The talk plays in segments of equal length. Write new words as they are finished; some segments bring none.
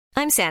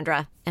I'm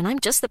Sandra, and I'm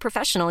just the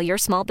professional your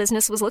small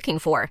business was looking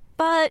for.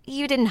 But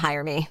you didn't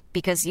hire me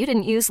because you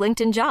didn't use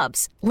LinkedIn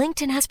Jobs.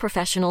 LinkedIn has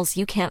professionals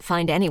you can't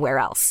find anywhere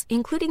else,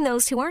 including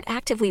those who aren't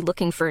actively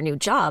looking for a new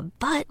job,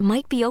 but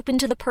might be open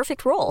to the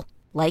perfect role,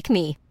 like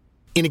me.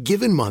 In a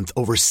given month,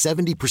 over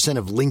 70%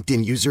 of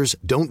LinkedIn users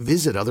don't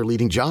visit other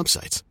leading job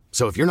sites.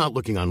 So if you're not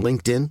looking on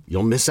LinkedIn,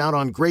 you'll miss out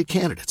on great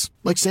candidates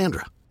like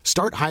Sandra.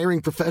 Start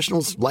hiring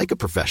professionals like a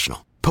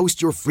professional.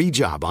 Post your free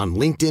job on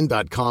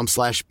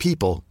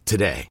linkedin.com/people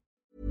today.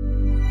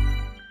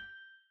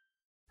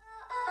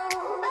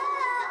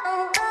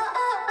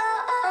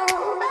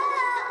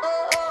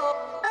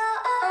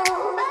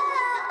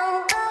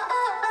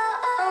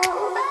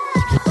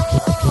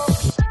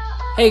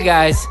 Hey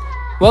guys,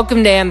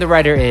 welcome to And the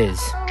Writer Is.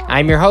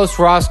 I'm your host,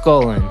 Ross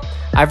Golan.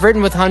 I've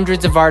written with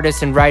hundreds of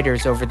artists and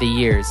writers over the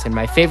years, and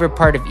my favorite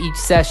part of each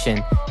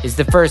session is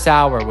the first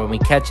hour when we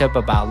catch up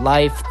about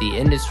life, the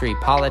industry,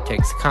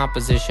 politics,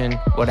 composition,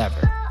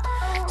 whatever.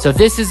 So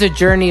this is a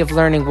journey of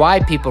learning why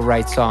people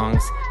write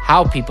songs,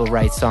 how people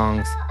write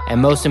songs,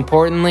 and most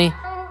importantly,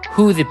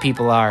 who the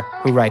people are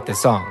who write the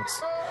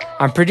songs.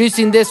 I'm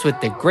producing this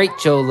with the great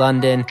Joe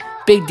London,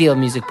 Big Deal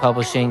Music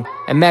Publishing,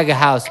 and Mega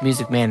House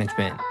Music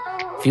Management.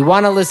 If you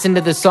want to listen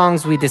to the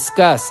songs we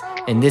discuss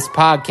in this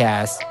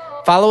podcast,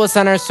 follow us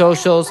on our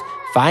socials,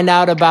 find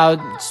out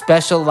about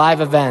special live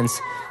events,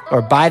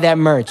 or buy that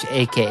merch,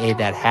 aka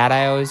that hat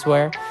I always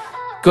wear.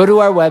 Go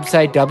to our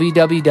website,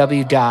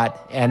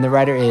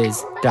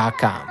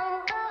 www.andthewriteris.com.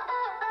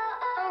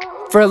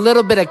 For a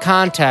little bit of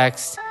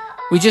context,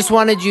 we just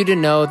wanted you to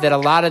know that a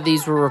lot of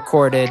these were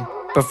recorded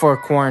before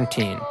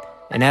quarantine.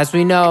 And as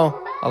we know,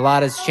 a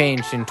lot has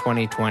changed in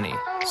 2020.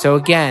 So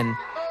again,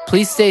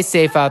 please stay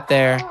safe out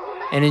there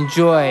and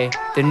enjoy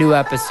the new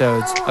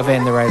episodes of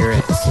And the Writer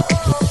Is.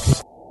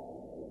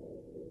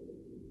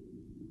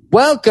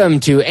 Welcome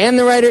to And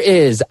the Writer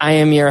Is. I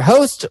am your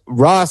host,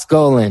 Ross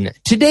Golan.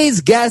 Today's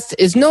guest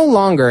is no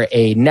longer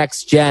a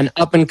next-gen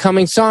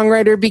up-and-coming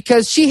songwriter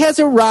because she has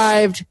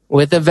arrived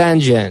with a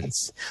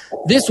vengeance.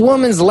 This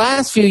woman's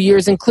last few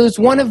years includes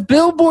one of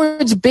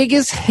Billboard's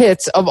biggest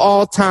hits of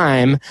all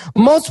time,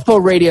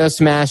 multiple radio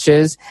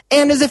smashes,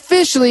 and is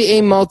officially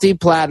a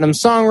multi-platinum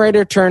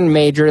songwriter turned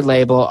major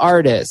label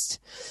artist.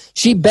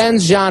 She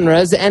bends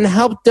genres and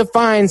helped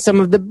define some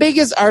of the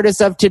biggest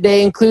artists of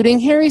today, including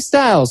Harry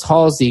Styles,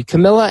 Halsey,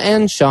 Camila,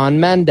 and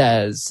Shawn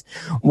Mendes,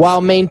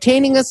 while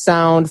maintaining a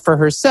sound for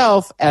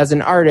herself as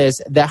an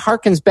artist that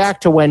harkens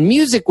back to when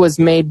music was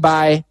made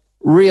by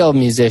real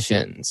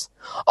musicians.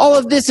 All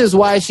of this is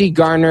why she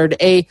garnered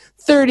a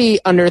 30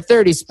 under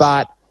 30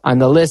 spot on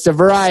the list of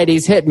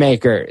Variety's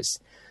hitmakers.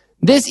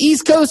 This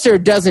East Coaster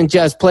doesn't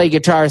just play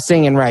guitar,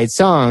 sing, and write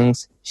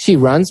songs. She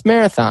runs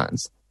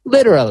marathons,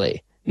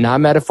 literally.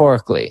 Not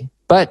metaphorically,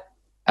 but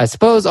I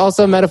suppose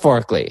also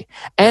metaphorically.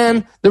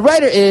 And the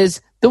writer is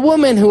the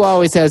woman who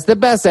always has the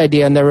best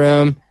idea in the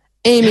room,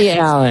 Amy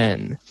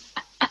Allen.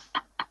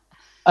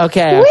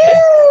 Okay.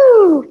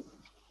 Woo!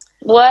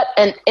 What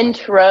an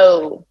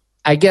intro.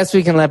 I guess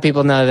we can let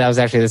people know that was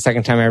actually the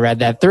second time I read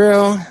that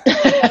through.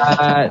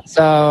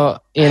 So,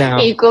 you know.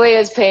 Equally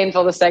as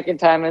painful the second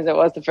time as it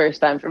was the first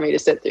time for me to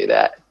sit through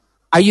that.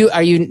 Do you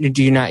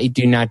not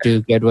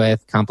do good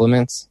with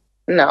compliments?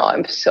 No,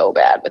 I'm so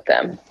bad with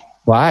them.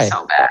 Why?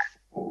 So bad.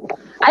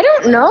 I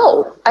don't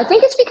know. I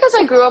think it's because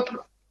I grew up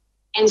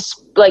in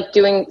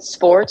doing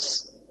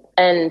sports,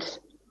 and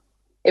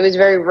it was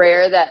very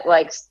rare that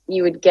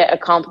you would get a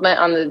compliment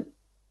on the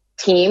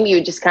team. You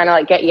would just kind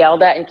of get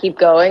yelled at and keep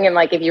going. And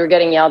if you were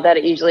getting yelled at,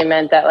 it usually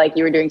meant that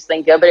you were doing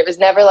something good, but it was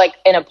never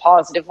in a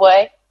positive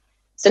way.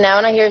 So now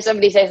when I hear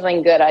somebody say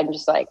something good, I'm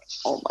just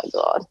oh my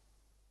God.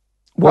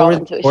 What were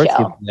the sports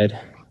you played?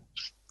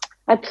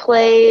 I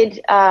played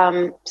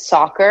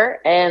soccer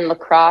and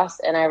lacrosse,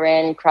 and I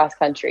ran cross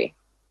country.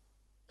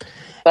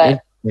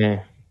 But, I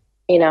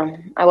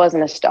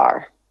wasn't a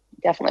star.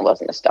 Definitely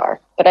wasn't a star.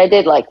 But I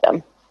did like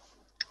them.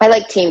 I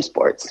like team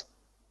sports.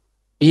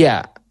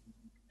 Yeah.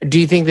 Do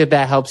you think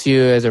that helps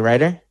you as a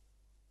writer?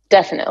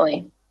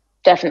 Definitely.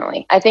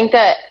 Definitely. I think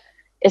that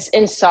it's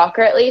in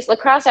soccer, at least.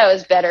 Lacrosse, I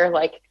was better.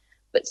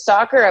 But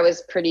soccer, I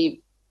was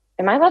pretty...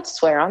 Am I allowed to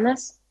swear on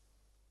this?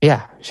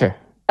 Yeah, sure.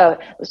 Oh,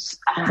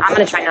 I'm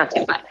going to try not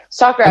to, but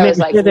soccer, I was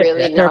really there not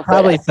good at.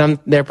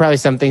 There are probably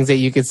some things that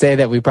you could say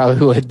that we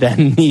probably would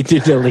then need to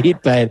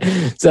delete, but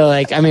so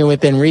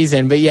within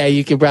reason, but yeah,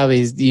 you could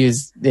probably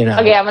use,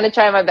 Okay, I'm going to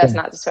try my best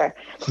not to swear.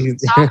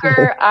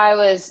 Soccer, I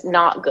was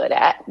not good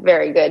at,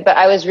 very good, but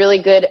I was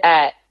really good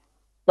at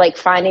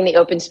finding the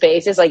open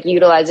spaces,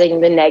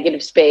 utilizing the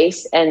negative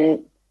space,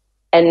 and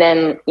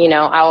then,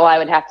 all I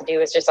would have to do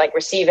was just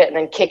receive it and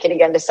then kick it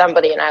again to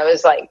somebody. And I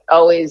was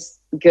always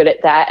good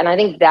at that. And I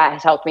think that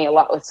has helped me a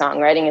lot with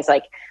songwriting, is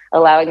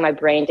allowing my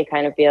brain to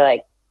kind of be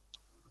I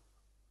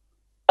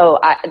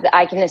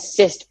can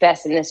assist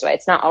best in this way.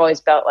 It's not always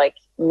about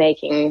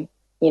making,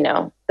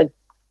 the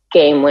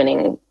game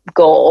winning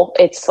goal.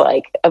 It's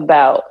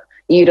about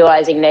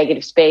utilizing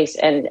negative space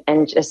and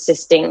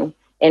assisting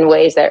in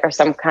ways that are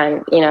some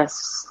kind,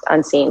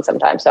 unseen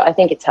sometimes. So I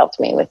think it's helped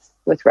me with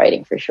with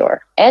writing for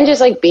sure. And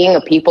just like being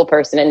a people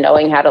person and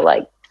knowing how to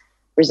like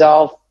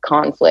resolve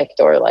conflict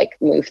or like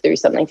move through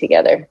something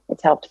together.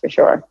 It's helped for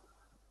sure.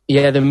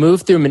 Yeah, the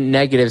move through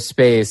negative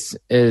space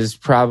is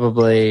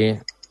probably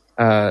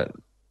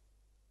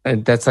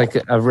that's like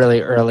a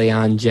really early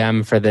on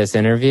gem for this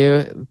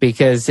interview,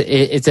 because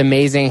it's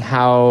amazing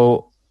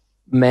how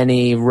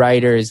many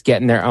writers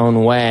get in their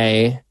own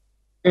way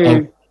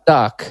and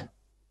stuck.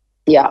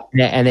 Yeah.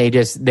 And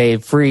they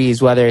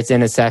freeze, whether it's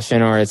in a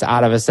session or it's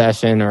out of a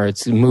session or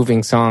it's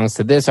moving songs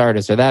to this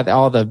artist or that,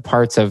 all the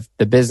parts of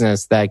the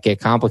business that get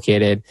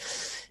complicated.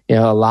 You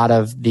know, a lot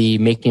of the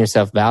making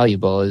yourself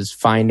valuable is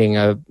finding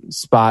a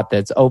spot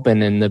that's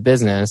open in the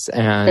business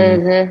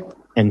and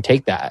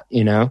take that,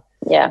 you know?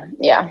 Yeah.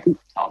 Yeah.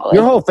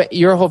 Totally.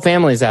 Your whole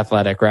family is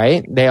athletic,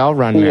 right? They all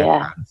run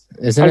marathons.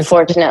 Isn't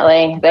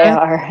Unfortunately, they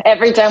are.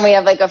 Every time we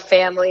have like a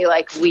family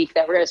like week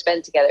that we're going to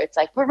spend together, it's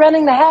like, we're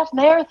running the half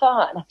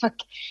marathon. I'm like,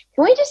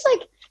 can we just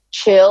like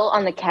chill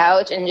on the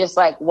couch and just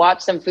like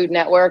watch some Food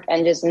Network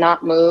and just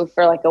not move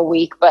for like a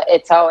week? But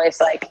it's always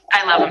like,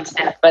 I love them to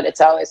death, but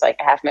it's always like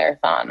a half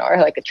marathon or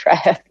like a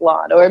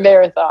triathlon or a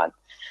marathon,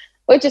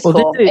 which is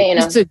cool.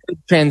 It's a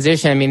good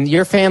transition. I mean,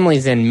 your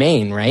family's in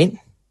Maine, right?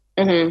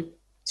 Mm-hmm.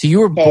 So you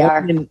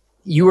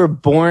were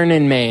born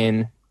in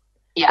Maine.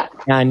 Yeah.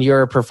 And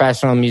you're a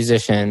professional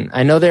musician.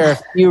 I know there are a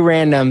few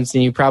randoms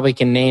and you probably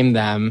can name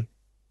them.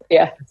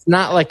 Yeah. It's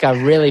not like a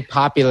really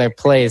popular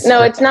place.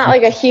 No, it's not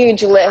like a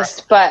huge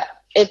list, but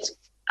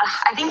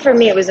I think for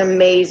me it was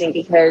amazing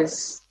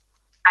because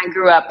I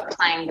grew up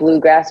playing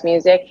bluegrass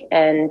music,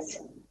 and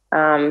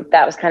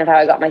that was kind of how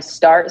I got my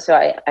start. So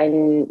I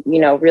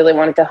really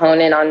wanted to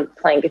hone in on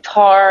playing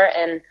guitar,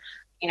 and,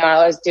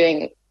 I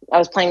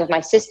was playing with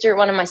my sister,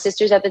 one of my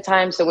sisters at the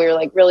time. So we were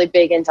like really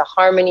big into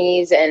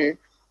harmonies, and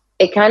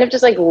it kind of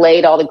just like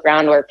laid all the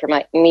groundwork for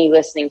me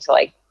listening to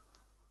like,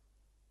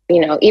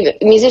 even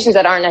musicians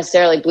that aren't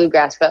necessarily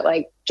bluegrass, but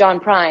like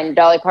John Prine,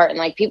 Dolly Parton,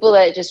 like people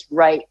that just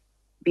write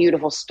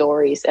beautiful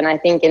stories. And I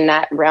think in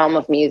that realm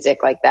of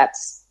music, like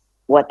that's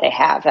what they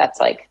have. That's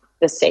like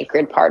the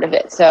sacred part of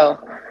it. So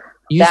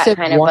you said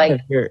kind of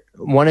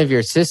one of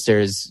your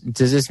sisters.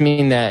 Does this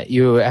mean that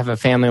you have a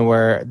family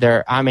where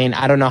I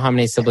don't know how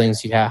many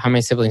siblings you have. How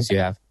many siblings do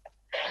you have?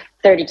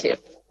 32.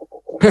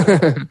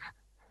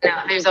 No,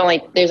 there's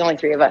only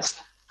 3 of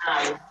us.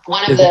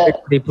 Does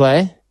everybody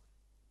play?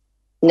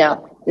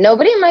 No,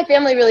 nobody in my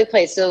family really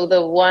plays. So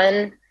the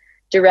one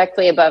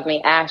directly above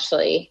me,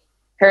 Ashley,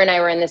 her and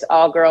I were in this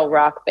all-girl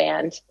rock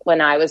band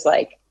when I was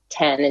like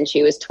 10 and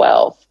she was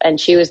 12,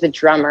 and she was the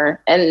drummer.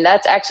 And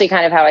that's actually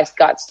kind of how I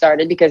got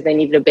started, because they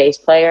needed a bass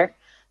player.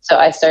 So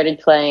I started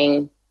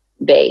playing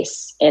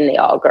bass in the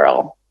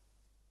all-girl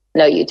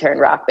No U-Turn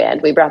rock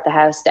band. We brought the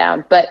house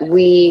down, but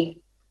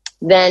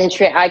then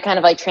I kind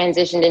of like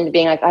transitioned into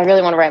being like, I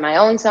really want to write my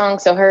own song.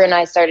 So her and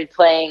I started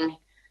playing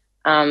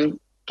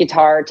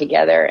guitar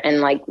together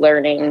and like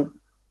learning,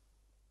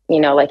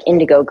 like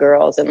Indigo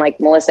Girls and like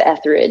Melissa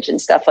Etheridge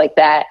and stuff like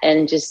that.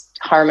 And just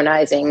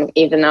harmonizing,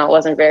 even though it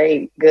wasn't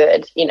very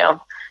good,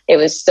 it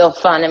was still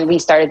fun. And we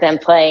started then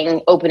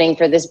opening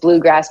for this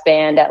bluegrass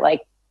band at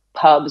like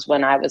pubs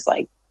when I was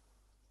like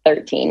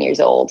 13 years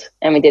old.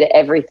 And we did it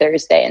every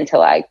Thursday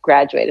until I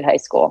graduated high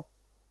school.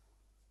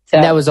 So,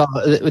 and that was all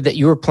that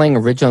you were playing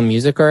original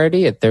music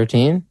already at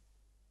 13?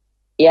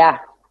 Yeah,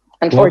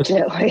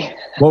 unfortunately.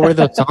 What were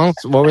those songs?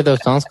 What were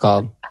those songs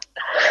called?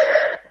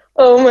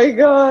 Oh my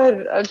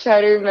God. I'm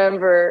trying to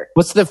remember.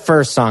 What's the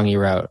first song you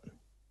wrote?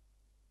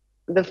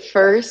 The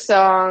first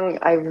song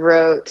I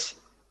wrote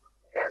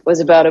was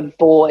about a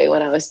boy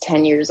when I was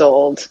 10 years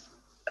old.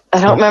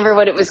 I don't remember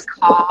what it was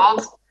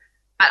called,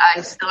 but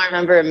I still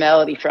remember a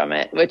melody from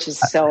it, which is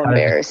so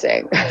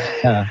embarrassing.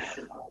 Yeah.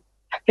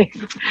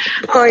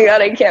 Oh my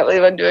God, I can't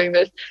believe I'm doing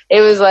this.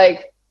 It was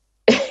like,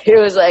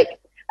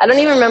 I don't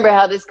even remember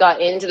how this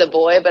got into the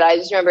boy, but I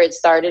just remember it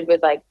started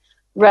with like,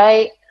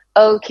 right,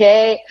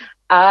 okay,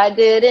 I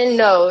didn't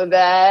know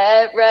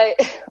that, right,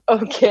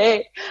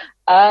 okay,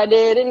 I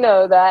didn't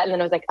know that. And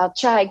then I was like, I'll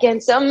try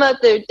again some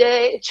other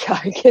day,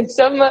 I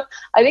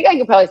think I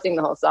could probably sing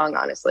the whole song,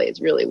 honestly. It's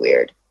really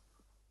weird.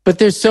 But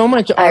there's so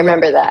much. I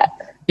remember that.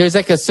 There's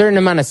like a certain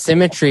amount of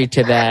symmetry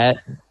to that.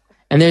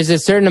 And there's a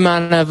certain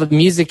amount of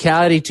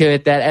musicality to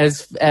it that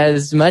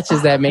as much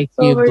as that makes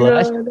you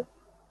blush, God,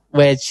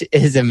 which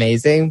is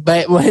amazing,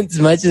 but as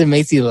much as it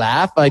makes you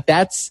laugh, like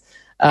that's...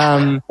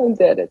 I'm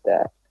dead at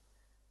that.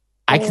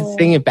 I can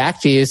sing it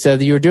back to you, so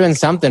that you were doing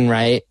something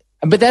right.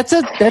 But that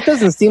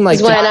doesn't seem like...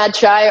 When I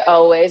try,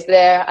 always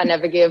there. I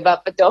never give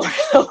up, but don't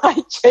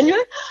like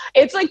genuine.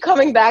 It's like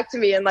coming back to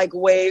me in like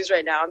waves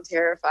right now. I'm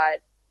terrified.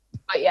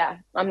 But yeah,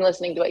 I'm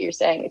listening to what you're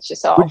saying. It's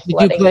just all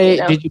flooding.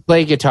 Did you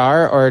play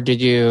guitar, or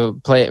did you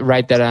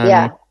write that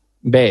on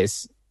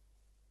bass?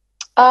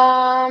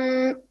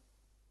 That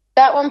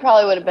one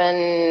probably would have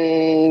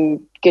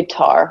been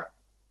guitar.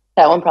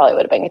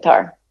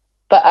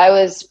 But I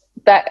was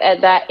back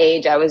at that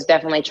age. I was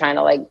definitely trying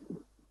to like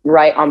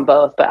write on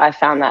both. But I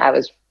found that it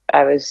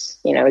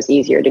was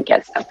easier to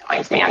get stuff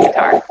going to me on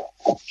guitar.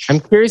 I'm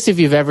curious if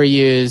you've ever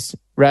used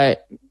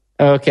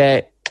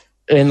Okay.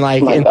 In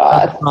like,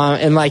 Oh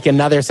in like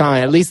another song,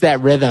 at least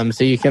that rhythm,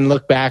 so you can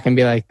look back and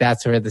be like,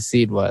 that's where the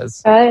seed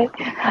was.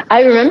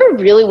 I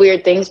remember really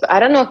weird things, but I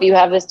don't know if you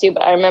have this too,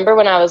 but I remember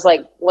when I was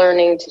like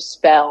learning to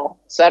spell.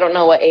 So I don't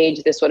know what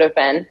age this would have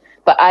been,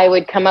 but I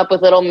would come up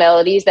with little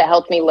melodies that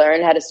helped me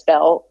learn how to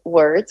spell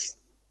words.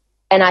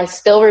 And I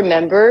still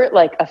remember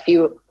like a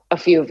few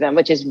of them,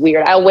 which is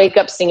weird. I'll wake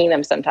up singing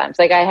them sometimes.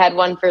 Like I had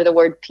one for the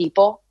word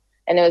people,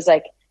 and it was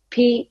like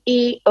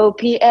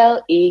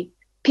P-E-O-P-L-E,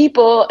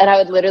 people. And I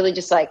would literally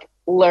just like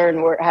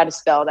learn how to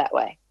spell that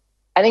way.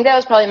 I think that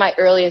was probably my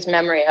earliest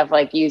memory of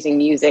like using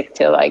music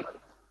to like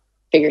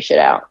figure shit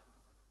out.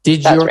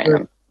 Did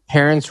your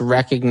parents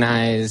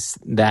recognize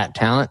that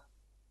talent?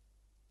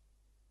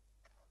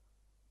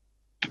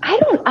 I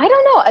don't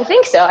know. I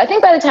think so. I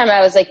think by the time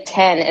I was like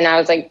 10 and I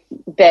was like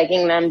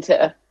begging them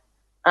to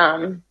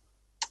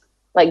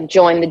like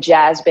join the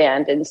jazz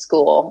band in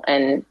school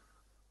and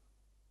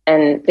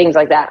things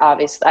like that,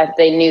 obviously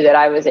they knew that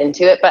I was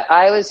into it, but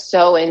I was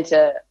so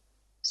into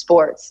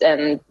sports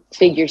and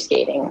figure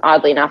skating.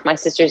 Oddly enough, my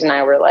sisters and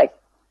I were like,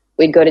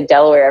 we'd go to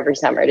Delaware every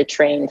summer to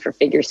train for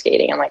figure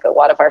skating. And like a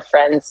lot of our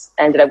friends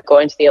ended up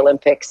going to the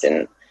Olympics,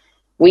 and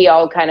we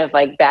all kind of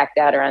like backed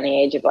out around the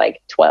age of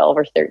like 12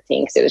 or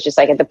 13. Cause it was just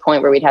like at the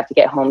point where we'd have to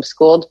get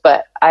homeschooled.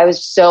 But I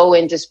was so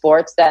into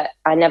sports that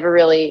I never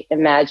really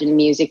imagined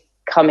music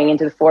coming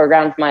into the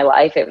foreground of my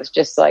life. It was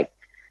just like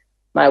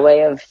my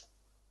way of,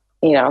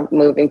 you know,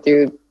 moving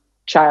through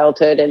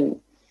childhood and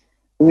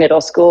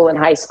middle school and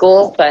high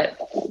school. But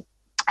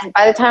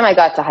by the time I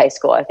got to high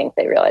school, I think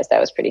they realized I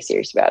was pretty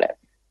serious about it.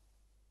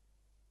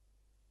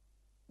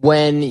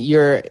 When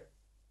you're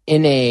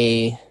in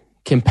a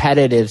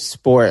competitive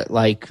sport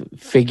like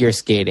figure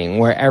skating,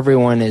 where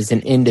everyone is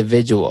an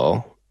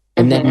individual,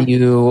 and then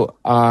you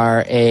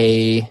are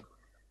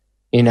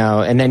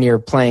and then you're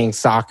playing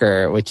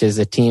soccer, which is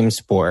a team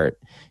sport,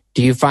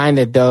 do you find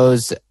that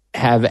those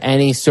have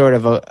any sort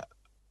of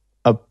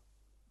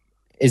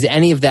is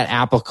any of that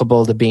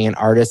applicable to being an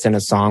artist and a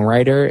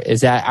songwriter?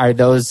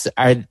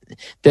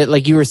 That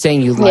like you were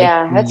saying, you like?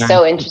 Yeah, that's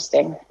so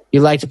interesting.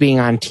 You liked being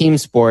on team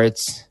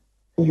sports.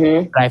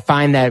 Mm-hmm. But I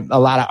find that a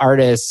lot of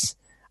artists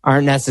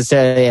aren't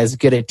necessarily as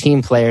good at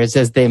team players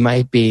as they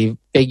might be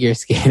figure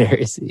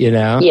skaters, you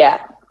know?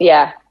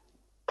 Yeah,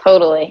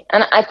 totally.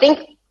 And I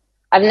think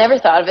I've never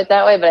thought of it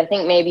that way, but I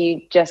think maybe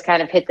you just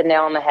kind of hit the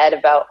nail on the head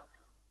about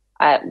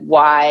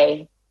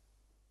why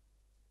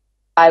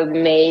I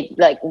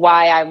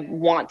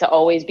want to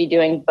always be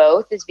doing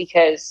both is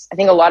because I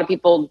think a lot of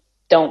people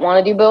don't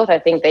want to do both. I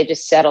think they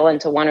just settle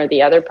into one or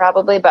the other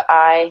probably. But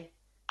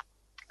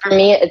for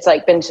me, it's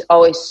like been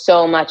always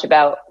so much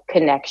about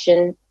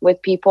connection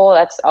with people.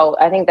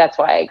 I think that's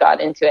why I got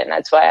into it. And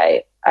that's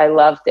why I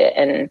loved it.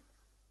 And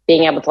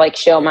being able to like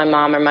show my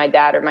mom or my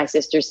dad or my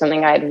sister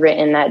something I had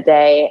written that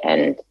day,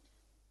 and,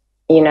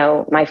 you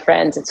know, my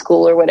friends at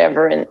school or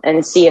whatever,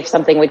 and see if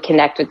something would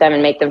connect with them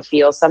and make them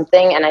feel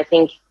something. And I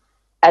think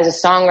as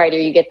a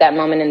songwriter, you get that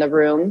moment in the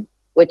room,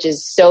 which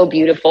is so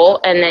beautiful.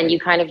 And then you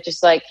kind of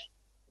just like,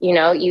 you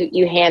know,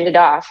 you hand it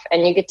off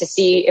and you get to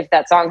see if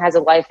that song has a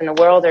life in the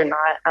world or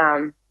not.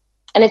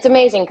 And it's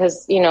amazing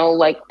because, you know,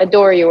 like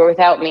Adore You or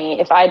Without Me,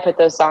 if I'd put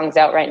those songs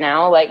out right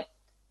now, like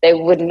they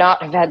would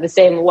not have had the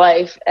same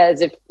life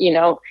as if, you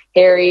know,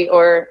 Harry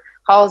or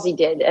Halsey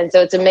did. And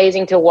so it's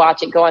amazing to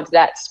watch it go onto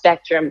that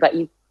spectrum, but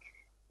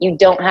you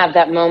don't have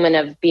that moment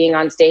of being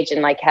on stage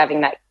and like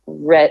having that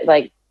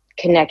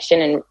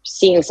connection and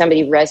seeing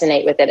somebody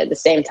resonate with it at the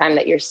same time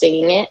that you're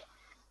singing it.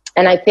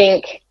 And I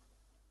think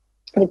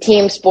the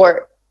team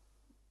sport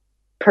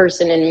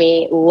person in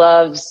me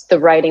loves the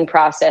writing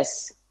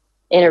process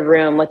in a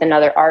room with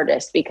another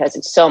artist, because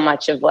it's so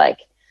much of like,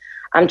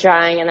 I'm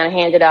trying and then I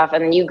hand it off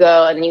and then you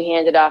go and you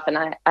hand it off.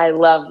 And I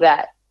love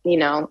that, you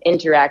know,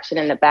 interaction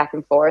and the back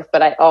and forth,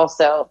 but I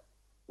also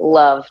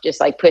love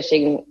just like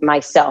pushing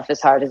myself as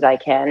hard as I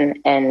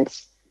can and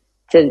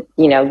to,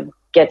 you know,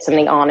 get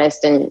something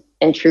honest and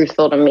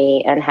truthful to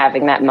me and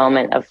having that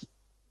moment of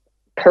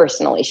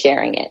personally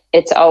sharing it.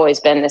 It's always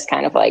been this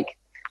kind of like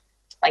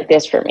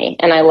this for me.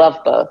 And I love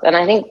both. And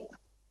I think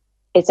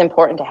it's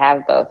important to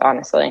have both,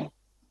 honestly.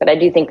 But I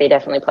do think they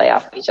definitely play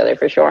off of each other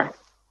for sure.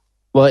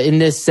 Well, in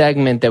this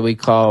segment that we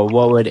call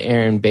What Would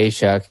Aaron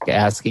Bashuk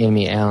Ask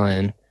Amy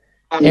Allen?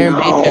 Aaron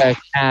Bashuk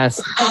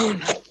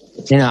asks,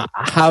 you know,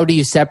 how do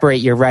you separate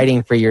your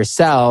writing for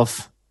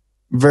yourself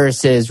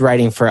versus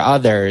writing for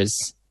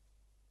others?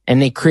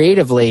 And they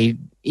creatively,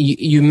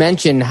 you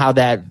mentioned how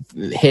that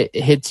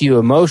hits you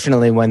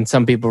emotionally when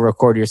some people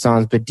record your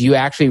songs, but do you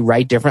actually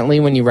write differently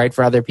when you write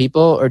for other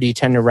people, or do you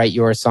tend to write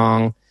your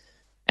song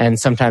and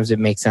sometimes it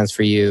makes sense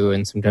for you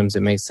and sometimes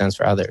it makes sense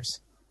for others?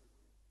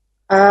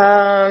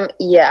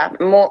 Yeah,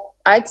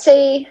 I'd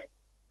say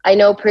I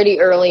know pretty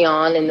early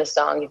on in the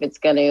song if it's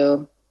going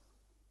to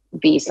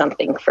be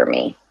something for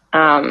me.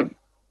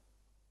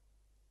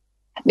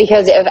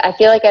 Because if I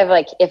feel like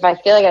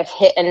I've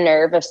hit a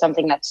nerve of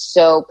something that's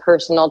so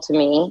personal to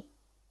me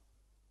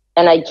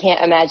and I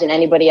can't imagine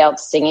anybody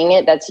else singing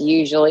it, that's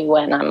usually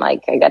when I'm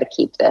like, I got to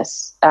keep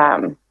this.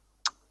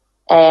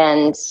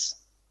 And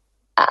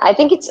I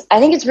think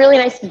it's really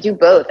nice to do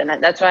both. And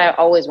that's why I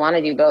always want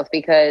to do both,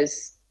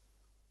 because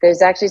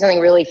there's actually something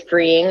really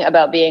freeing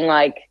about being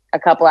like a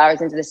couple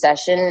hours into the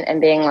session and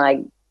being like,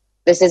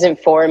 this isn't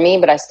for me,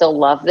 but I still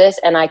love this.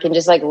 And I can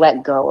just like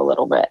let go a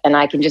little bit, and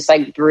I can just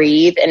like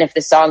breathe. And if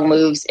the song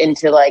moves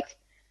into like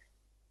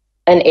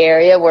an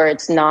area where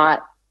it's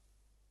not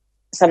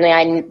something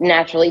I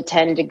naturally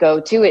tend to go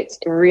to, it's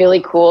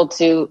really cool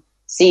to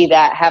see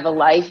that have a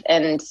life,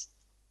 and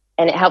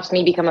it helps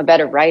me become a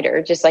better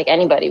writer, just like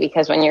anybody,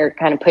 because when you're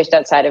kind of pushed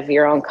outside of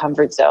your own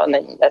comfort zone,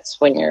 then that's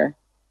when you're,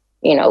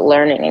 you know,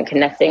 learning and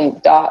connecting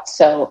dots.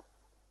 So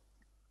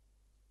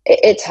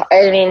it's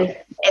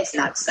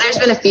nuts. There's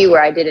been a few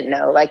where I didn't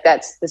know, like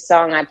that's the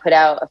song I put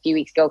out a few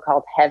weeks ago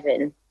called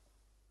Heaven.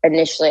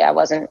 Initially, I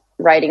wasn't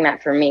writing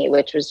that for me,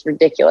 which was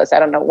ridiculous. I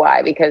don't know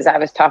why, because I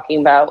was talking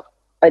about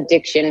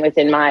addiction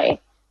within my,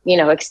 you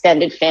know,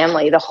 extended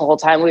family the whole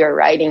time we were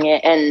writing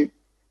it. And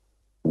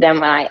then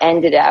when I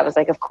ended it, I was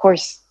like, of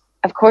course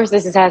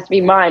this has to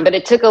be mine. But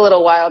it took a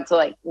little while to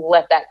like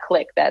let that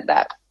click,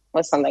 that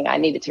was something I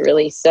needed to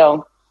release.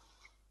 So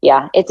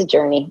yeah, it's a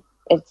journey.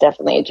 It's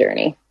definitely a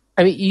journey.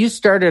 I mean, you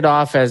started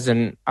off as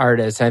an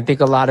artist. I think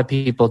a lot of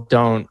people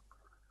don't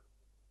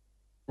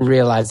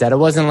realize that. It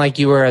wasn't like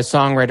you were a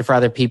songwriter for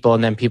other people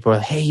and then people were,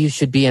 hey, you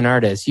should be an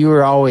artist. You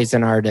were always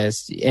an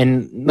artist.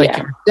 And like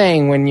you're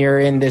saying, when you're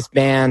in this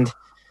band,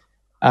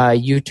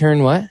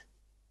 U-turn what?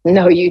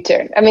 No,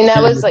 U-turn. I mean,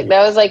 that was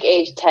like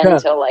age 10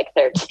 till like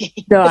 13.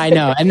 No, I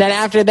know. And then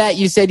after that,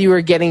 you said you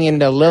were getting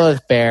into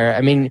Lilith Fair.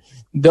 I mean,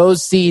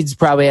 those seeds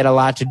probably had a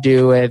lot to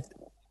do with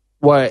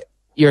what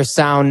your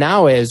sound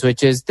now is,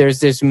 which is there's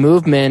this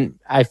movement,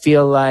 I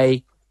feel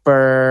like,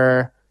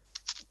 for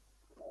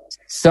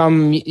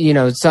some, you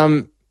know,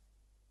 some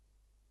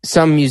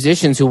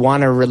musicians who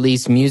want to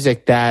release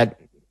music that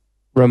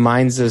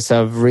reminds us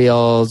of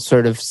real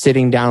sort of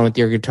sitting down with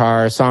your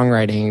guitar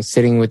songwriting,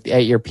 sitting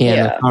at your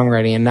piano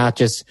songwriting, and not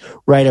just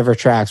write over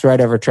tracks,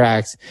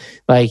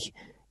 like,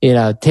 you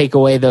know, take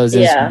away those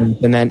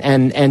instruments and then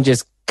and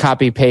just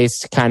copy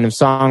paste kind of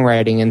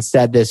songwriting.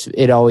 Instead,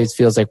 it always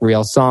feels like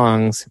real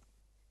songs.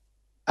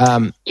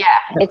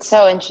 It's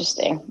so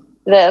interesting.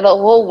 The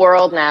whole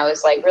world now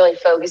is like really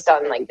focused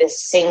on like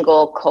this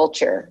single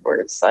culture where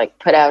it's like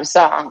put out a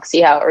song,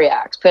 see how it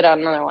reacts, put out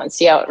another one,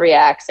 see how it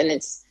reacts. And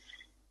it's,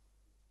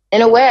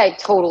 in a way, I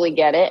totally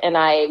get it.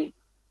 And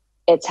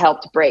it's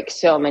helped break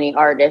so many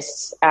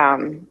artists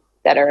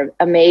that are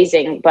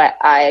amazing. But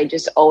I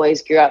just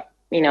always grew up,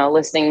 you know,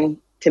 listening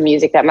to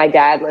music that my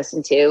dad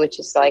listened to, which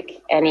is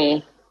like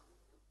any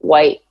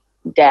white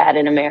dad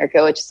in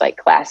America, which is like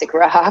classic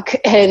rock.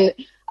 And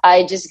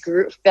I just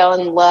fell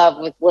in love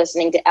with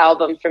listening to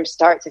albums from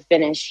start to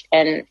finish.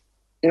 And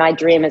my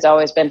dream has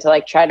always been to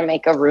like try to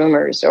make a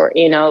Rumors, or,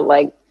 you know,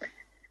 like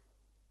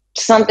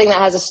something that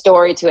has a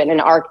story to it and an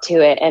arc to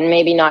it. And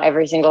maybe not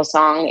every single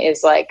song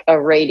is like a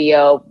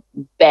radio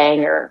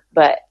banger,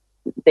 but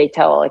they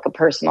tell like a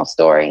personal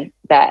story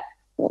that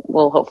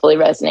will hopefully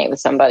resonate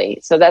with somebody.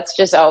 So that's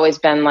just always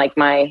been like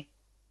my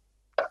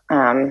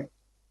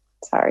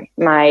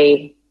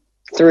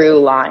through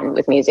line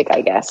with music,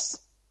 I guess.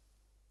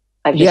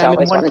 I've just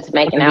always wanted to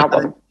make an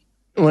album.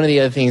 One of the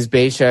other things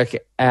Bayshuk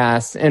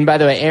asked, and by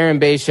the way, Aaron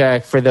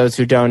Bayshuk, for those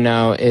who don't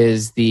know,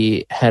 is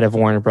the head of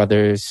Warner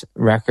Brothers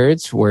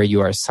Records, where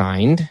you are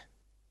signed.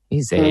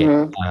 He's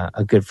a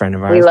good friend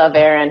of ours. We love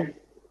Aaron.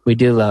 We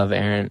do love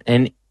Aaron.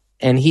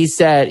 And he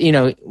said, you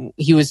know,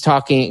 he was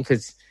talking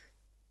because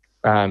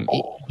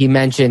he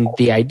mentioned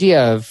the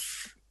idea of,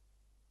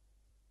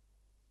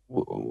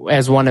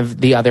 as one of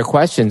the other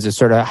questions, is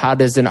sort of how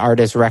does an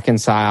artist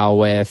reconcile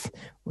with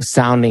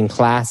sounding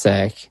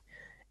classic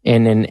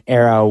in an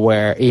era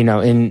where, you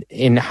know,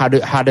 in how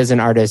does an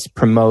artist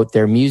promote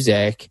their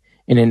music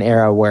in an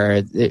era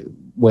where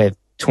with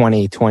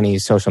 2020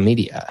 social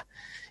media,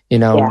 you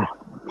know? Yeah.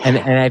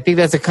 And I think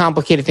that's a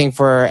complicated thing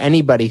for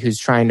anybody who's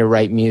trying to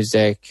write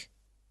music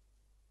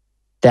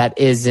that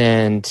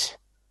isn't,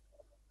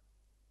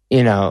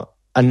 you know,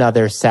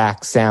 another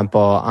sax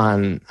sample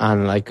on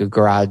like a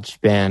garage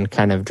band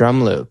kind of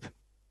drum loop.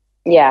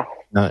 Yeah.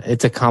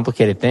 It's a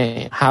complicated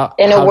thing. How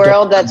in a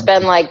world that's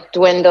been like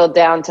dwindled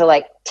down to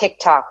like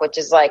TikTok, which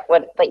is like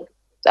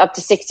up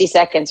to 60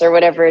 seconds or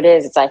whatever it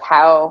is. It's like,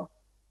 how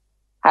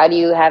do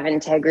you have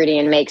integrity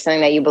and make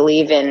something that you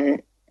believe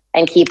in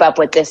and keep up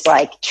with this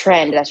like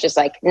trend that's just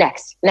like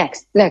next,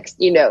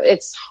 you know?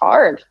 It's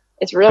hard.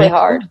 It's really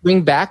hard.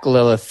 Bring back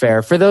Lilith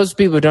Fair. For those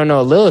people who don't know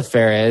what Lilith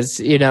Fair is,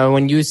 you know,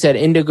 when you said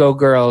Indigo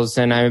Girls,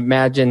 and I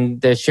imagine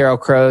the Sheryl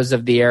Crows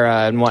of the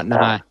era and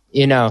whatnot,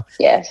 you know.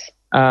 Yes.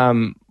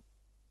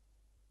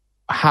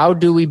 How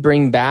do we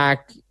bring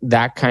back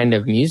that kind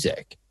of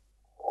music?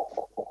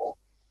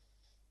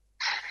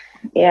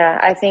 Yeah,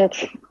 I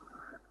think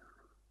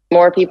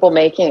more people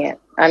making it.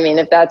 I mean,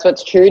 if that's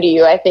what's true to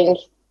you, I think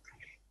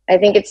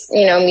it's,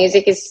 you know,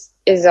 music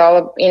is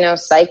all, you know,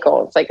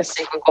 cycle. It's like a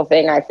cyclical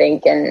thing, I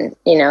think. And,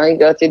 you know, you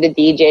go through the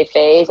DJ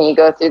phase and you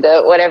go through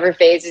the whatever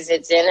phases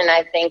it's in. And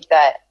I think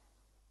that,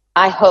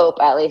 I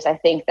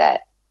think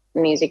that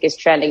music is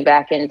trending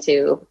back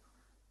into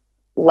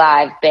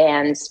live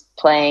bands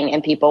playing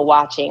and people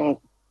watching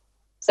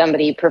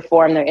somebody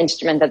perform their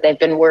instrument that they've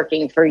been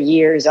working for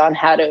years on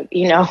how to,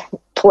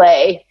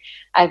 play.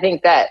 I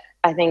think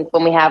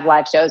when we have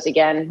live shows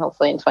again,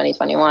 hopefully in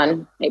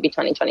 2021, maybe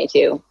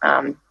 2022,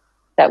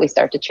 that we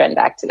start to trend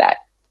back to that.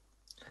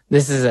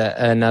 This is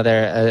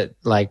another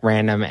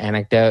random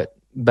anecdote,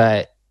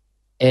 but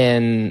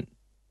in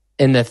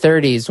the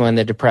 30s when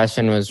the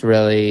Depression was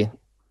really,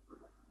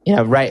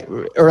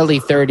 early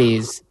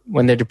 30s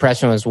when the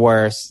Depression was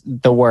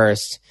the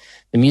worst,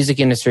 the music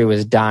industry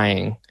was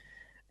dying.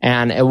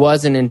 And it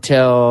wasn't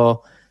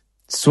until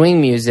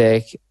swing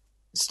music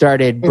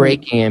started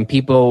breaking and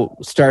people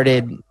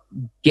started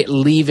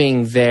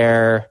leaving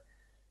their,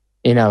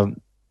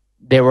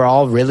 they were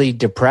all really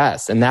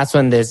depressed. And that's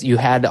when you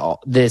had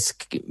this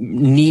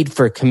need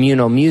for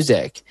communal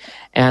music.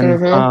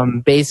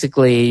 And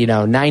basically,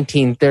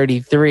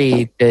 1933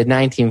 to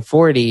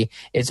 1940,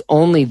 it's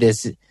only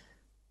this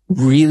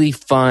really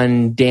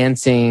fun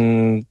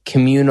dancing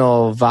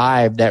communal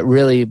vibe that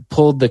really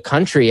pulled the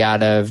country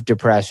out of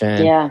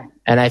depression. Yeah.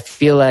 And I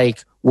feel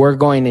like we're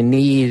going to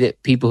need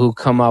people who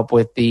come up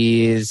with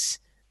these,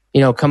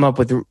 come up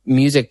with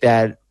music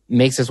that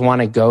makes us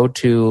want to go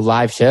to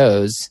live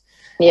shows.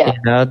 Yeah.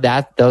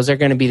 Those are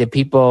going to be the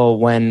people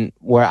when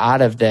we're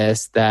out of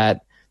this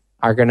that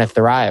are going to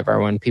thrive, or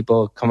when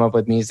people come up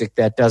with music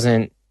that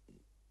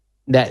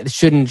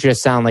shouldn't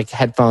just sound like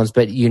headphones,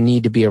 but you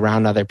need to be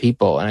around other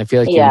people. And I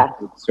feel like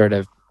you sort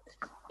of,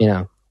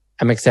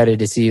 I'm excited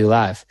to see you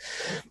live.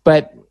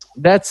 But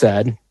that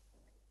said,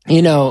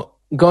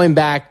 going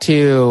back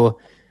to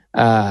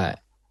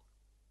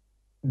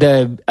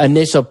the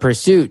initial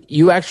pursuit,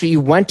 you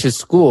went to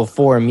school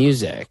for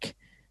music.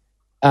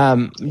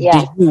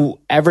 Did you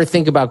ever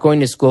think about going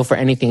to school for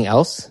anything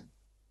else?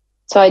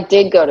 So I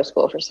did go to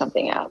school for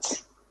something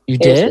else. You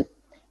did?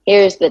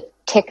 Here's the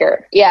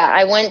ticker. Yeah,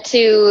 I went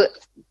to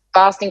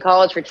Boston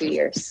College for 2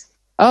 years.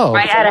 Oh.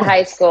 Right out of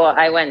high school,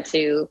 I went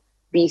to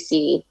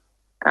BC,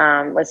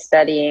 was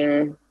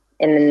studying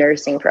in the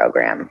nursing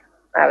program.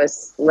 I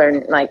was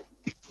learning my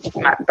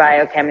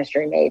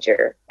biochemistry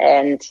major,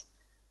 and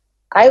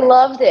I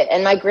loved it.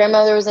 And my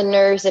grandmother was a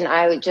nurse, and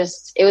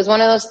it was one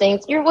of those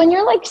things, when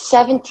you're like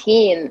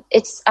 17,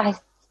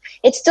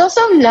 it's still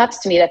so nuts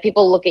to me that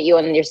people look at you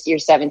when you're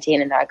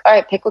 17 and they're like, all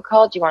right, pick what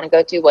college you want to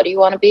go to. What do you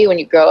want to be when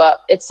you grow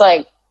up? It's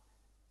like,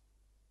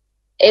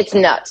 it's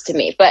nuts to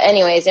me. But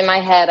anyways, in my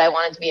head, I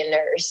wanted to be a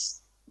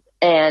nurse,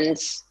 and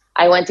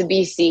I went to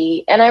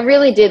BC, and I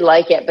really did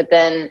like it. But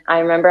then I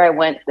remember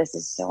this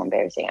is so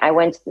embarrassing. I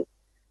went to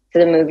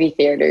the movie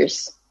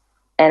theaters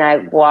and I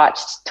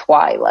watched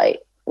Twilight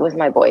with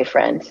my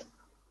boyfriend.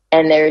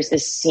 And there's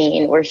this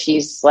scene where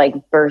she's like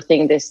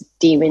birthing this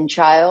demon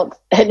child,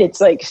 and it's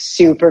like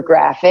super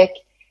graphic.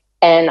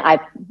 And I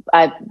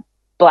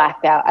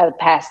blacked out. I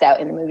passed out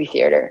in the movie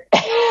theater.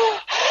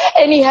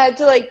 And he had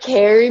to like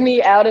carry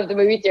me out of the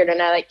movie theater.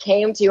 And I like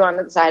came to on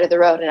the side of the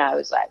road, and I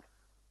was like,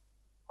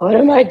 what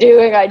am I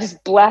doing? I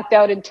just blacked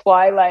out in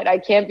Twilight. I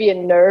can't be a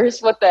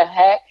nurse. What the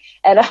heck?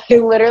 And I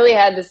literally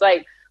had this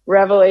like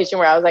revelation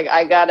where I was like,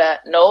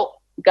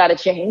 got to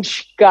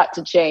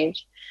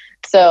change.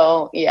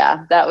 So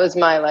yeah, that was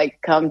my like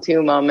come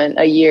to moment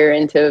a year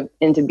into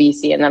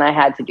BC. And then I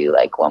had to do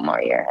like one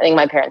more year. I think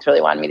my parents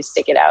really wanted me to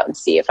stick it out and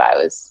see if I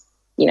was,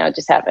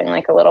 just having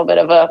like a little bit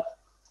of a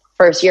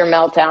first year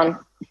meltdown.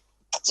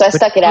 So I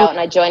stuck it out, and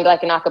I joined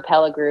like an a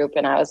cappella group,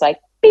 and I was like,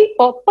 beep,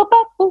 boop, boop,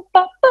 boop, boop,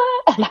 boop,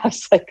 boop. And I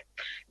was like,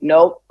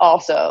 nope,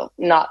 also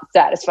not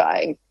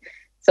satisfying.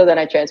 So then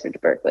I transferred to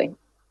Berkeley.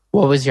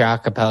 What was your a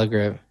cappella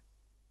group?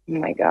 Oh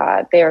my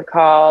God. They were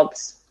called,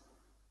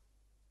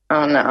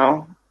 oh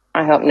no,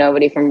 I hope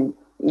nobody from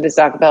this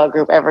a cappella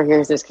group ever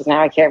hears this, because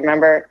now I can't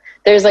remember.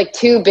 There's like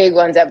two big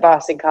ones at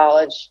Boston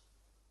College.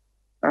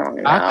 Oh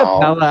no. A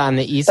cappella on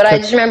the East But Coast. I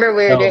just remember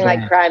we were doing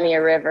like Cry Me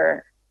a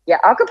River. Yeah,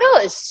 a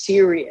cappella is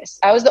serious.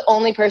 I was the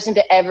only person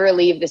to ever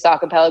leave this a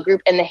cappella group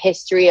in the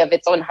history of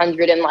its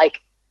 100 and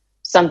like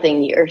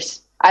something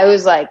years. I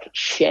was like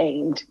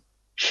shamed.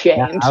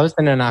 Yeah, I was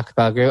in an a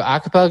cappella group. A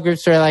cappella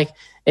groups are like,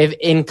 if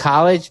in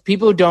college,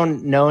 people who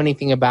don't know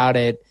anything about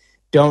it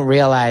don't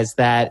realize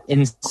that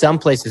in some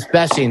places,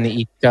 especially in the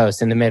East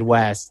Coast, in the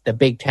Midwest, the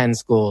Big Ten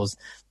schools,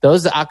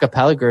 those a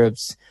cappella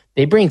groups,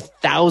 they bring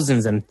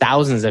thousands and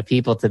thousands of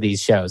people to these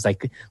shows,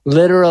 like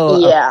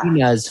literal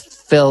arenas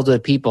filled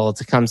with people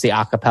to come see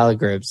a cappella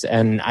groups.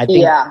 And I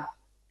think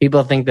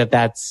people think that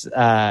that's,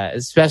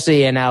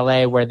 especially in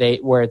LA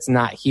where it's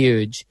not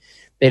huge,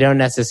 they don't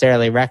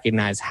necessarily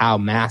recognize how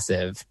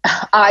massive.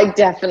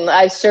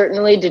 I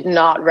certainly did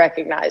not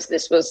recognize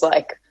this was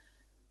like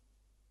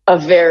a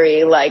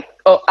very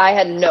I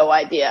had no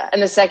idea.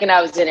 And the second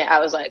I was in it, I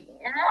was like,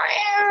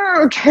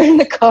 turn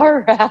the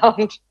car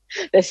around.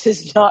 This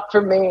is not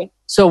for me.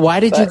 So why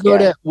did you go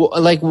to,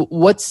 like,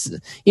 what's,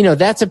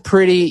 that's a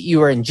pretty, you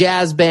were in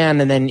jazz band,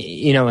 and then,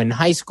 in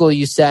high school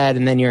you said,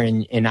 and then you're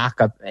in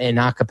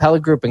a cappella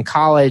group in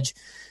college,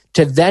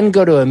 to then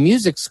go to a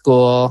music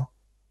school.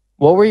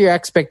 What were your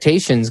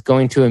expectations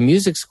going to a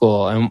music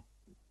school? And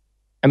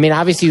I mean,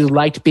 obviously you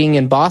liked being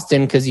in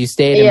Boston because you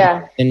stayed in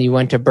Boston and you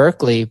went to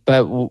Berklee,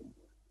 but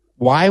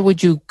why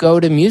would you go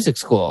to music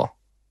school?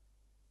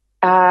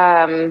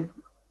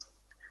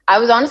 I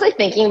was honestly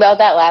thinking about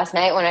that last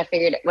night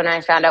when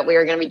I found out we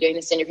were going to be doing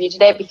this interview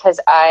today, because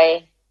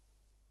I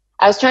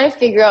was trying to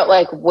figure out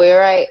like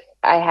where I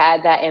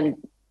had that and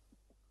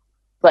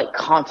like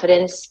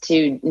confidence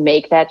to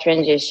make that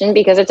transition,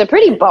 because it's a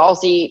pretty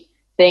ballsy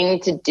thing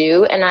to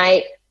do. And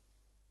I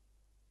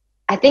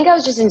think I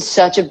was just in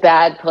such a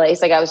bad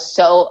place. Like I was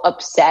so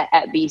upset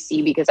at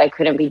BC because I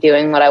couldn't be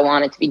doing what I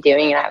wanted to be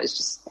doing. And I was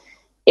just,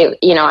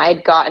 I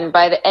had gotten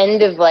by the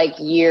end of like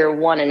year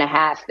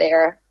 1.5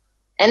 there,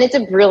 and it's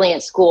a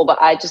brilliant school,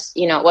 but I just,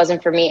 it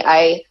wasn't for me.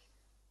 I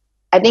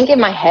think in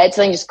my head,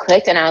 something just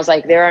clicked and I was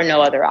like, there are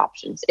no other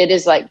options. It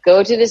is like,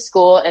 go to this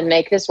school and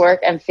make this work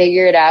and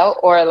figure it out,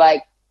 or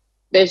like,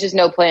 there's just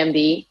no plan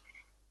B.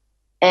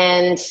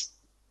 And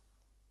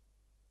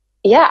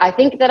yeah, I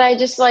think that I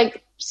just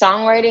like,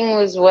 songwriting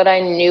was what I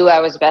knew I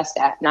was best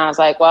at. And I was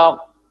like,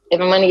 well, if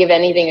I'm going to give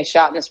anything a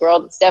shot in this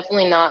world, it's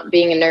definitely not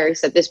being a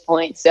nurse at this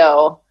point.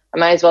 So I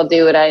might as well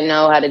do what I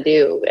know how to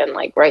do and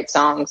like write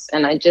songs.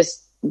 And I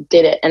just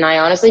did it. And I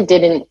honestly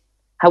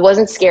I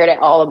wasn't scared at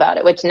all about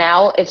it, which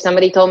now if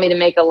somebody told me to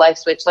make a life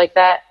switch like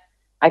that,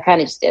 I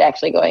kind of just did,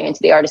 actually, going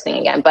into the artist thing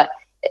again. But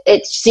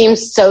it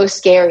seems so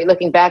scary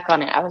looking back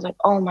on it. I was like,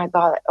 oh my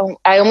God. Oh,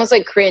 I almost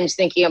like cringe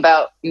thinking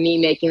about me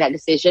making that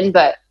decision.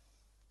 But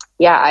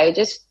yeah, I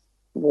just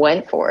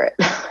went for it.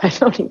 I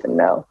don't even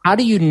know. How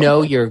do you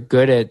know you're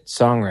good at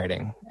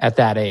songwriting at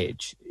that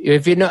age?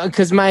 If you know,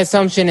 because my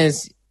assumption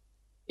is,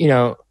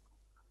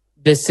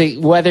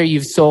 whether had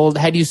you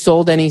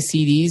sold any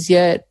CDs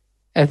yet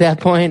at that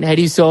point? Had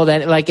you sold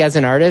any, like as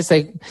an artist?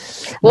 Like,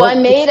 well,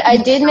 I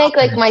did make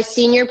like my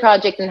senior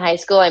project in high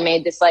school. I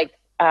made this like,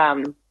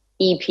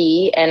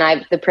 EP,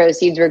 and the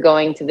proceeds were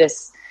going to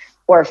this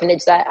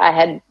orphanage that I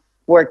had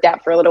worked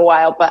at for a little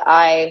while. But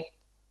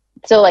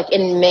so like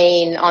in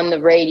Maine on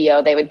the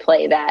radio, they would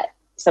play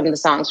some of the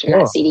songs from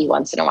that CD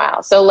once in a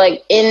while. So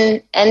like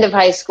in end of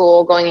high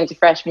school, going into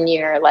freshman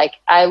year, like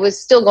I was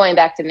still going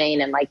back to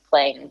Maine and like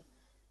playing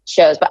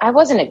shows, but I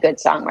wasn't a good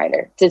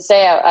songwriter. To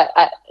say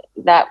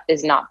that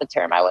is not the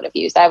term I would have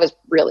used. I was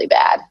really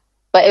bad,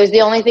 but it was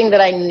the only thing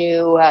that I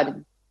knew how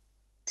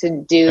to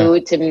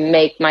do to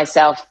make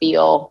myself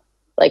feel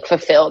like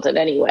fulfilled in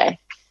any way.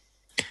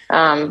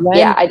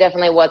 I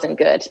definitely wasn't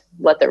good.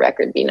 Let the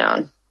record be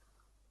known.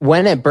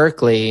 When at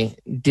Berklee,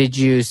 did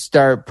you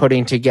start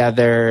putting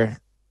together,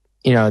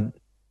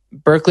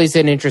 Berklee's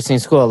an interesting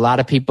school. A lot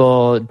of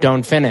people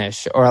don't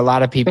finish, or a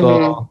lot of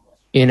people,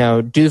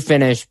 do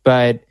finish,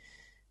 but,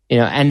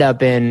 end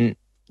up in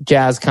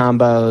jazz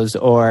combos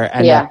or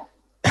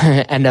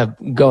end up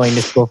going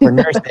to school for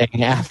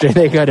nursing after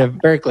they go to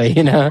Berklee.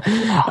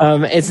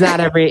 It's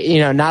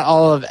not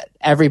not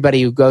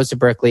everybody who goes to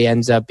Berklee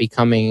ends up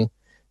becoming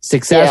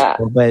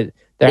successful, but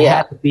there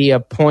had to be a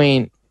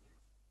point,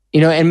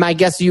 and my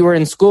guess, you were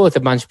in school with a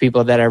bunch of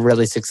people that are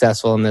really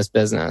successful in this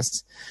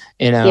business,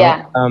 and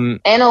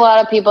a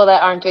lot of people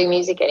that aren't doing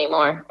music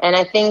anymore. And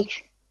I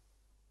think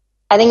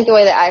the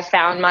way that I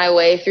found my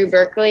way through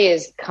Berklee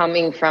is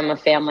coming from a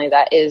family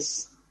that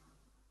is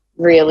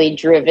really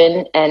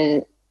driven,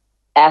 and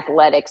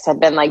athletics have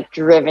been like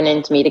driven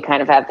into me to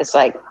kind of have this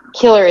like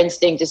killer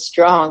instinct is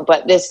strong,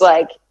 but this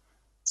like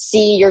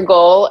see your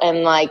goal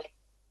and like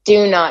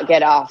do not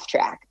get off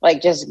track,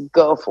 like just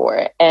go for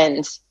it.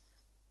 And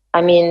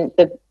I mean,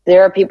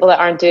 there are people that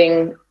aren't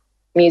doing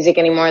music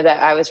anymore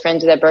that I was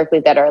friends with at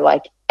Berklee that are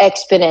like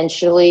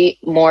exponentially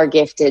more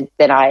gifted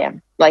than I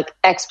am, like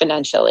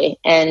exponentially.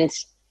 And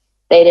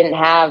they didn't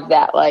have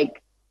that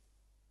like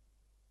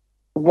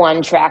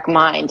one track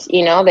mind,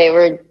 they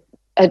were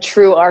a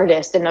true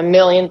artist and a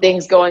million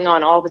things going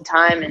on all the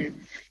time and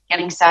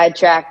getting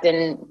sidetracked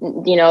and,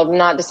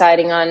 not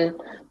deciding on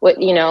what,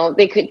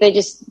 they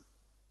just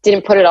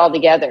didn't put it all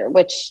together,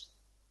 which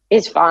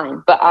is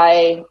fine. But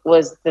I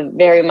was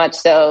very much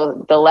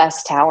so the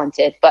less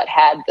talented, but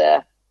had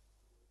the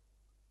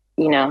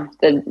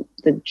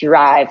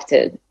drive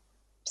to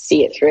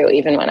see it through.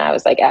 Even when I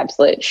was like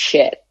absolute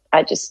shit,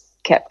 I just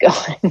kept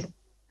going.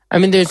 I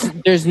mean,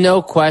 there's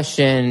no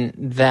question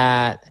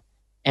that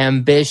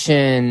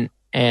ambition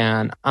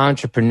and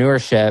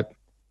entrepreneurship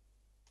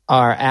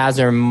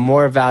are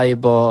more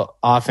valuable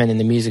often in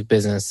the music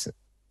business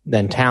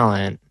than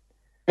talent.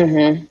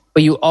 Mm-hmm.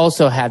 But you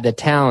also had the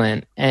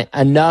talent, and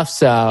enough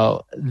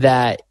so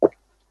that,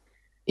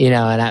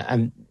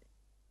 and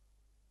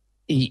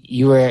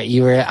you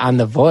were on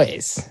The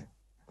Voice.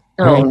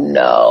 Oh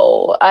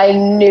no! I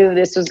knew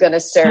this was going to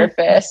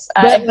surface.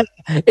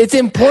 It's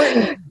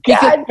important.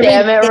 God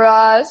damn it,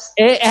 Ross!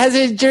 It has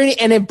a journey,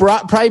 and it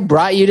probably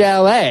brought you to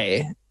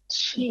LA.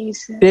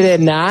 Jesus, did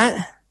it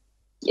not?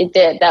 It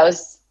did. That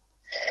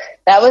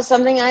was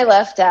something I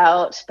left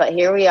out, but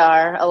here we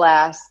are.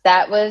 Alas,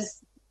 that was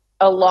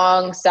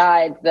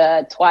alongside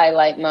the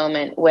twilight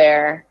moment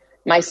where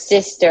my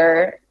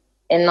sister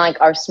in like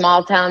our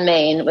small town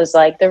Maine was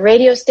like, the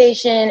radio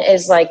station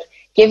is like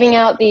giving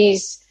out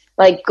these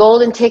like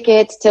golden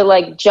tickets to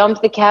like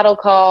jump the cattle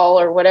call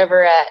or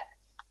whatever at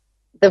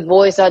the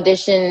Voice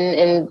audition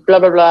and blah,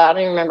 blah, blah. I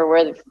don't even remember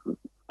where the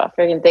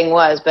freaking thing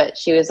was, but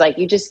she was like,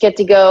 you just get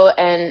to go.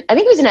 And I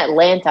think it was in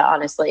Atlanta,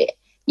 honestly.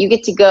 You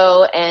get to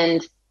go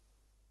and,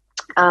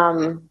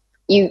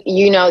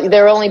 you know,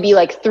 there'll only be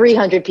like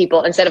 300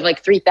 people instead of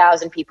like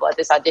 3,000 people at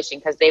this audition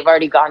because they've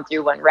already gone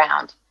through one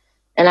round.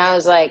 And I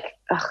was like,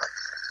 ugh,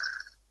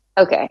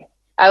 okay.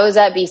 I was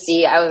at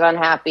BC. I was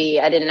unhappy.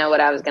 I didn't know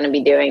what I was going to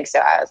be doing. So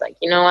I was like,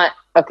 you know what?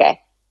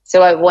 Okay.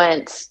 So I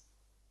went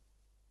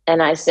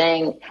and I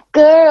sang,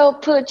 "Girl,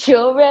 put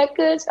your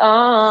records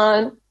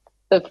on."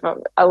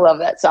 I love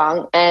that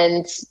song.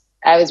 And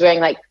I was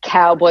wearing like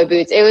cowboy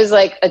boots. It was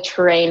like a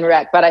train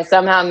wreck, but I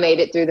somehow made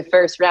it through the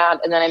first round.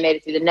 And then I made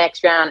it through the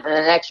next round and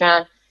the next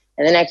round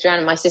and the next round.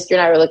 And my sister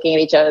and I were looking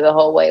at each other the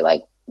whole way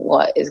like,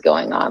 what is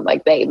going on?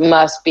 Like, they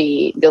must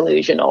be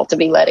delusional to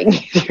be letting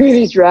me through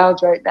these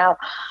rounds right now.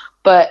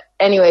 But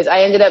anyways,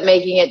 I ended up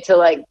making it to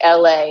like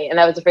LA, and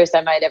that was the first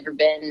time I'd ever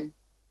been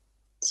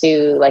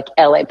to like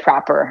LA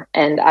proper.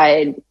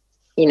 And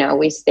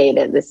we stayed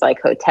at this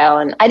like hotel,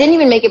 and I didn't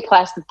even make it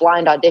past the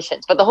blind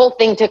auditions, but the whole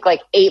thing took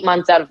like 8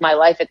 months out of my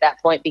life at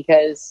that point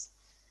because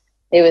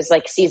it was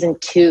like season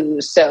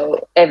 2.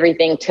 So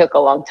everything took a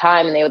long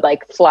time, and they would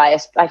like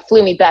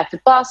flew me back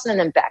to Boston and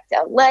then back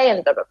to LA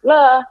and blah, blah,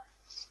 blah.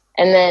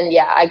 And then,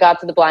 yeah, I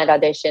got to the blind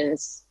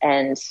auditions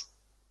and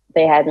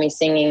they had me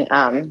singing,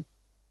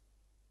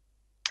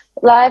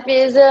 "Life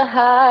is a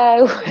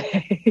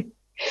highway."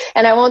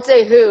 And I won't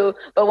say who,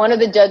 but one of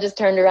the judges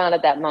turned around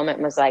at that moment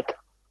and was like,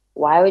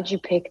 "Why would you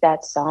pick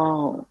that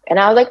song?" And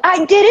I was like,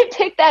 "I didn't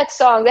pick that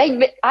song."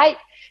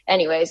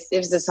 Anyways, it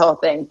was this whole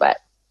thing, but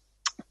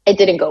it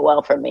didn't go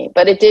well for me.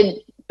 But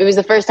it was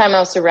the first time I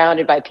was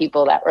surrounded by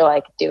people that were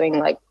like doing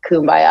like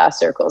kumbaya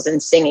circles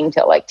and singing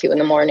till like 2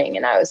 a.m.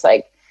 And I was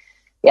like,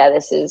 yeah,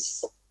 this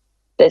is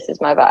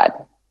my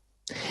vibe.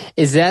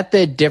 Is that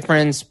the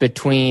difference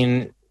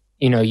between,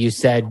 you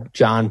said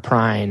John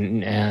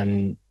Prine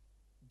and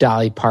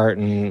Dolly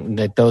Parton,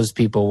 that those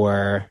people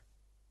were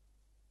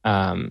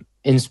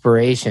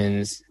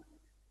inspirations?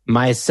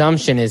 My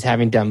assumption is,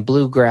 having done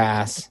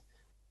bluegrass,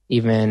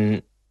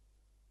 even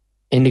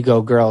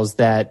Indigo Girls,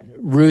 that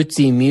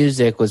rootsy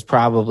music was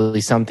probably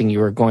something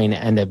you were going to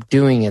end up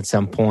doing at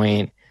some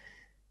point.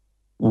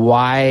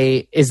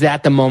 Why is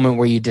that the moment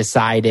where you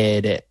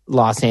decided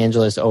Los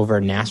Angeles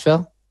over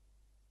Nashville?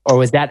 Or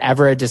was that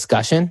ever a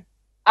discussion?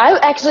 I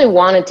actually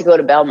wanted to go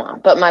to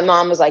Belmont, but my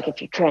mom was like,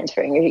 if you're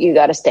transferring, you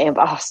got to stay in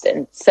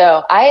Boston.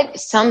 So I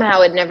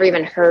somehow had never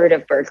even heard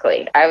of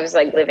Berklee. I was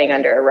like living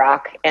under a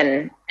rock,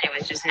 and it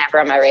was just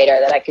never on my radar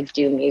that I could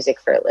do music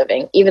for a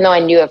living, even though I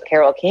knew of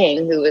Carole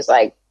King, who was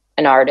like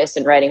an artist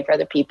and writing for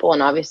other people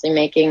and obviously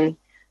making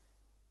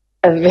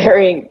a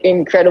very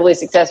incredibly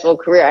successful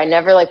career. I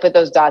never like put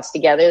those dots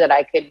together that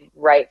I could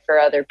write for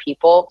other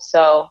people.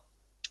 So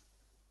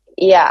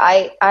yeah,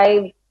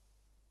 I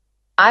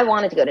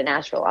wanted to go to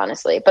Nashville,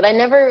 honestly, but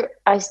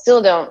I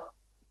still don't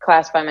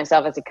classify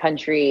myself as a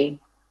country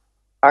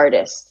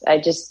artist. I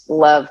just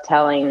love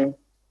telling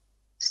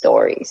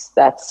stories.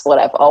 That's what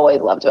I've always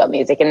loved about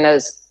music. And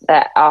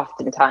that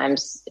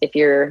oftentimes, if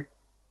you're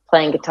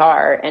playing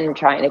guitar and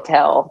trying to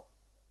tell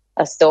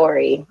a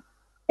story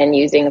and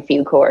using a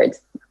few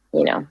chords,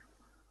 you're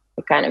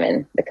kind of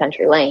in the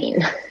country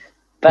lane.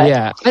 But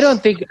yeah, I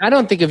don't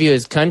think of you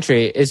as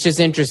country. It's just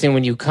interesting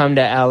when you come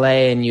to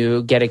LA and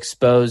you get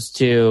exposed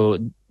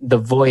to The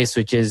Voice,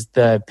 which is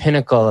the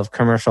pinnacle of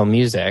commercial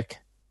music.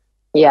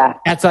 Yeah,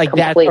 that's like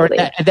completely.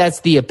 That's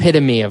the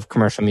epitome of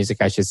commercial music,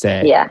 I should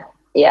say. Yeah.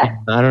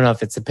 I don't know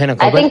if it's a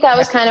pinnacle. I think that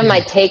was kind of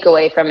my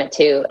takeaway from it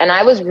too. And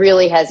I was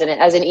really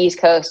hesitant as an East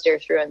Coaster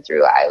through and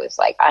through. I was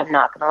like, I'm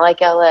not going to like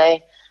LA.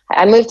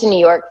 I moved to New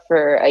York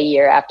for a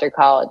year after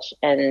college,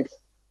 and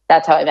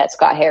that's how I met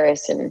Scott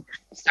Harris and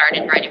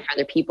started writing for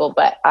other people.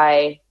 But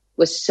I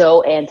was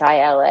so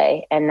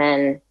anti-LA. And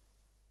then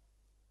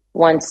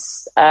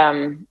once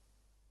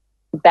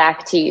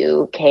Back to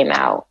You came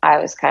out, I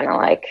was kind of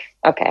like,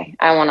 okay,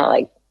 I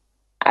want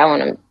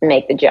to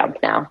make the jump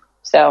now.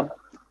 So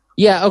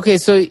yeah, okay.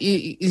 So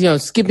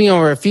skipping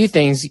over a few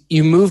things,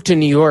 you moved to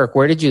New York.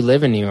 Where did you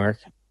live in New York?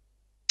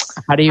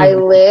 How do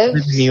you live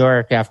in New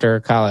York after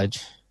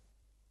college?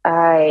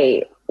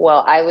 I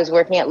was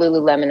working at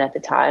Lululemon at the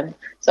time,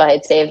 so I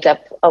had saved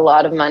up a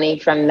lot of money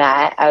from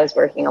that. I was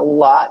working a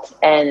lot,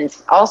 and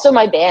also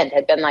my band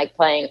had been like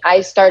playing.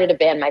 I started a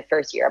band my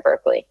first year at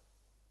Berklee,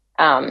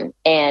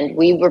 and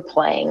we were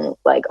playing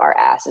like our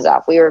asses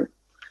off. We were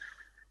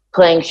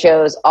playing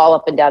shows all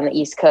up and down the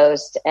East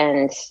Coast,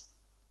 and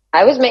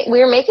we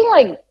were making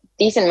like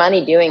decent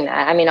money doing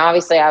that. I mean,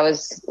 obviously I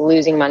was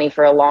losing money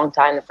for a long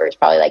time. The first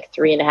probably like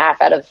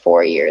 3.5 out of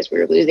 4 years we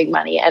were losing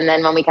money, and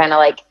then when we kind of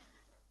like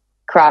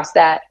crossed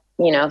that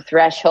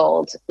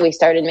threshold, we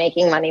started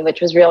making money, which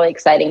was really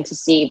exciting to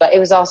see. But it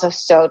was also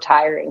so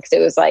tiring because it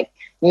was like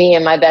me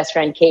and my best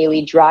friend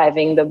Kaylee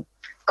driving the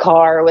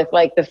car with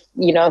like the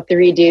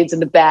 3 dudes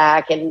in the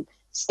back and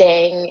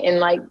staying in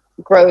like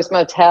gross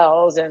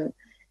motels, and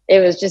it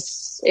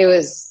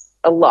was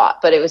a lot,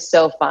 but it was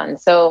so fun.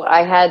 So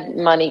I had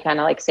money kind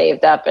of like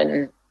saved up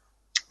and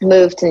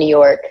moved to New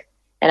York,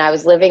 and I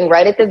was living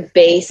right at the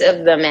base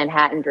of the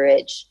Manhattan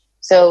Bridge.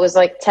 So it was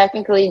like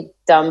technically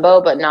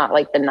Dumbo, but not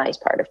like the nice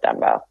part of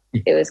Dumbo.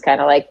 It was kind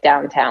of like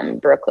downtown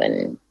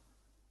Brooklyn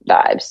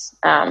vibes.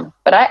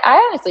 But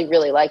I honestly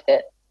really liked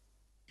it.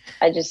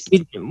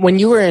 When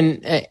you were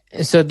in,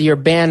 so your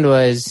band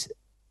was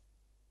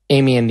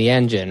Amy and the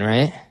Engine,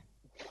 right?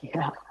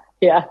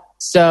 Yeah.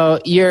 So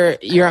you're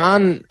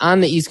on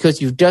the East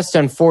Coast. You've just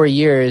done 4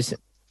 years.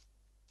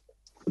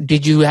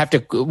 Did you have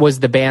to? Was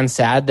the band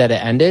sad that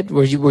it ended?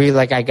 Were you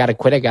like, I got to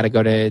quit? I got to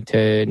go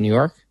to New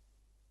York?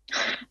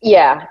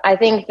 Yeah, I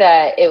think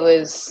that it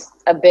was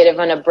a bit of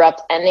an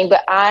abrupt ending,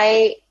 but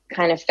I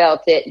kind of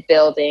felt it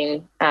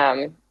building.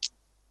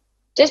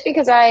 Just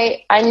because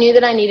I knew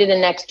that I needed a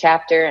next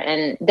chapter,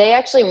 and they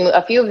actually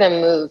a few of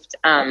them moved.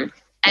 And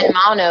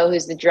Mano, who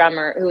was the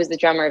drummer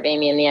of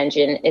Amy and the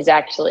Engine, is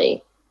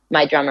actually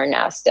my drummer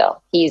now.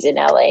 Still, he's in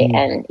LA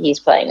and he's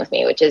playing with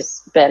me, which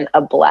has been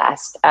a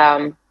blast.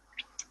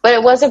 But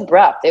it was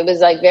abrupt. It was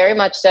like very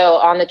much so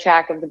on the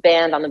track of the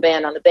band, and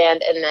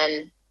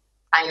then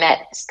I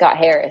met Scott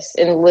Harris,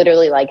 and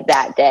literally like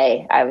that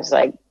day, I was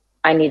like,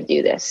 I need to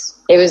do this.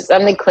 It was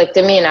something clicked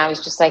in me, and I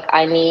was just like,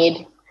 I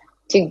need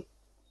to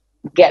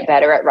get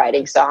better at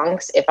writing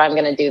songs if I'm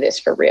going to do this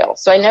for real.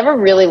 So I never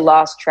really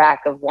lost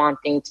track of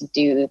wanting to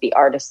do the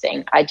artist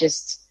thing. I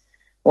just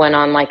went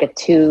on like a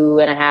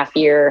 2.5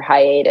 year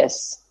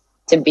hiatus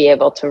to be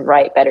able to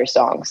write better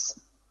songs.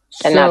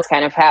 And that's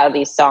kind of how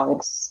these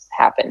songs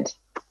happened.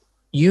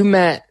 You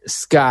met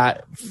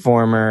Scott,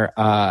 former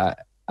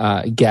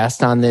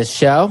guest on this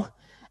show,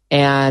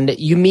 and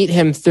you meet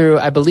him through,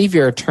 I believe,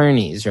 your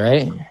attorneys,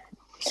 right?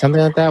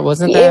 Something like that,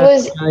 wasn't that?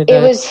 It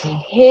was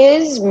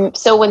his.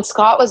 So when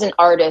Scott was an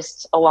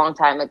artist a long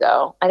time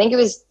ago, I think it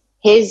was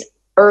his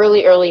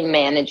early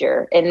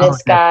manager, and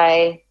this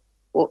guy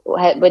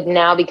would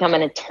now become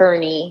an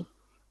attorney.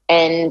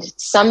 And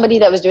somebody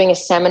that was doing a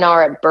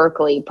seminar at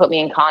Berkeley put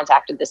me in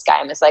contact with this guy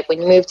and was like, when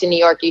you move to New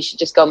York, you should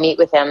just go meet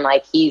with him.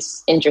 Like,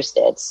 he's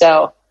interested.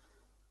 So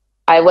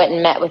I went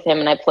and met with him,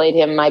 and I played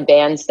him my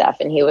band stuff,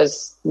 and he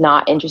was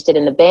not interested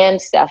in the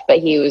band stuff, but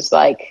he was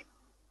like,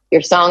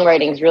 your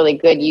songwriting is really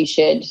good. You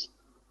should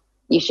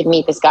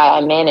meet this guy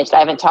I managed. I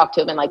haven't talked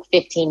to him in like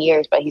 15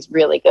 years, but he's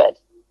really good.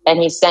 And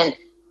he sent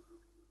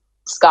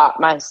Scott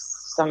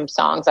some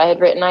songs I had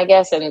written, I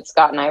guess. And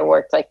Scott and I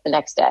worked like the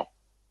next day.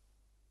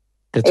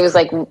 It was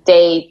like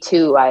day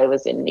 2. I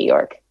was in New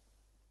York.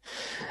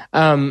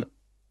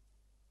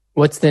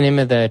 What's the name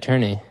of the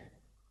attorney?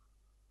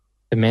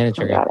 The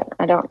manager?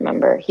 I don't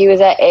remember. He was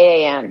at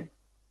AAM.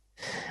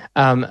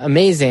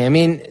 Amazing. I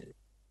mean,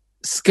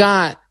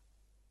 Scott's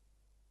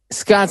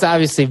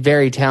obviously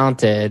very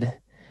talented,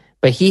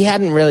 but he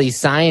hadn't really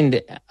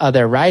signed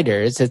other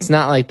writers. It's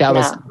not like that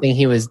was something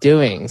he was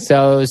doing.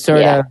 So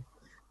sort of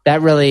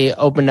that really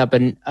opened up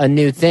a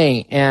new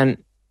thing. And,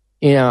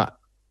 you know,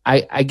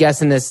 I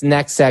guess in this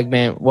next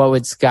segment, what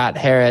would Scott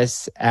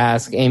Harris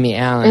ask Amy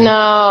Allen?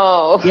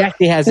 No. He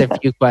actually has a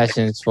few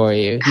questions for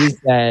you. He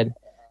said,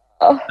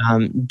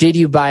 did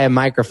you buy a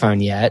microphone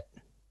yet?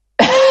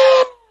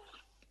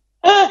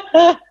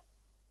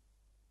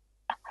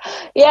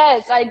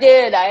 Yes, I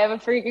did. I have a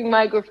freaking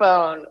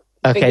microphone.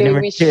 Okay,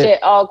 number 2.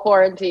 Shit all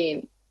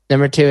quarantine.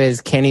 Number 2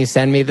 is, can you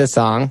send me the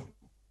song?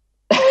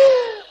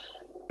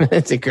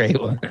 That's a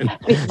great one.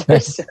 These are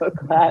so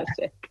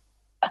classic.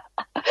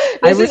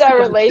 This is our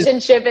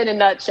relationship in a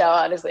nutshell,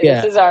 honestly.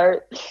 Yeah. This is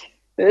our...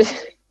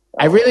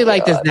 I really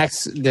like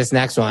this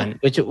next one,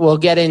 which we'll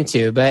get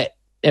into, but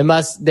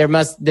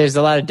there's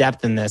a lot of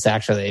depth in this,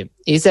 actually.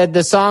 He said,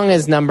 the song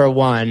is number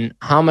 1.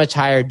 How much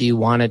higher do you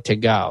want it to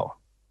go?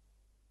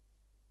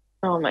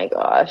 Oh my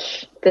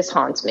gosh. This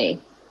haunts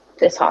me.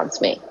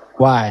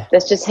 Why?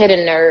 This just hit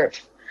a nerve.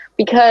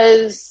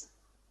 Because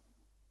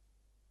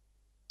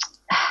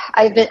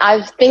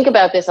I think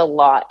about this a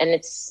lot, and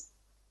it's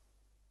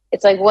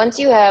like once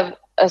you have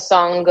a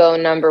song go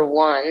number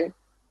 1,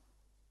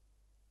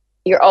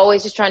 you're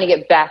always just trying to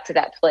get back to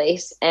that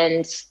place.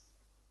 And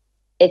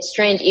it's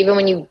strange, even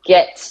when you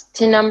get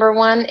to number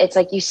 1, it's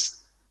like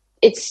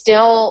it's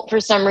still, for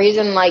some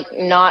reason, like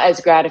not as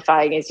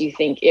gratifying as you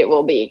think it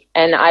will be.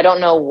 And I don't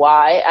know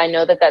why. I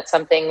know that that's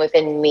something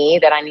within me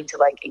that I need to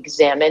like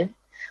examine.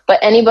 But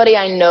anybody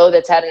I know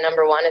that's had a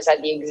number 1 has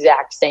had the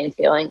exact same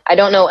feeling. I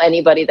don't know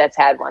anybody that's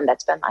had one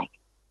that's been like,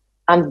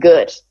 I'm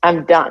good.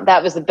 I'm done.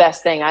 That was the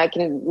best thing. I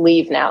can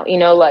leave now. You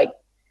know, like,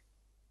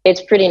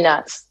 it's pretty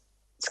nuts.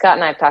 Scott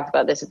and I have talked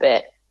about this a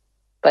bit,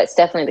 but it's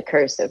definitely the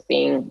curse of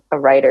being a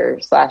writer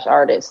 /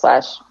 artist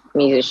 /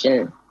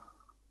 musician.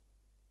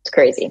 It's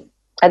crazy.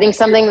 I think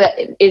something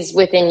that is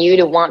within you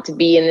to want to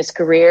be in this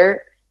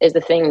career is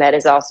the thing that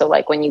is also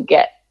like, when you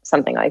get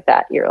something like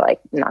that, you're like,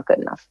 not good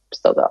enough.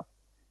 Still go.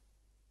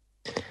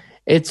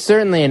 It's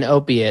certainly an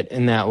opiate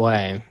in that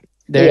way.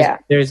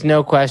 There's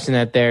no question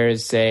that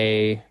there's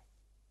an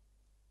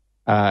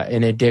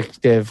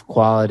addictive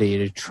quality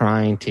to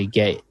trying to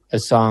get a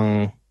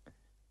song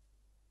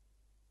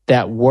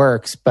that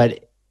works,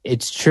 but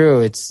it's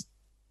true.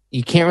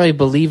 you can't really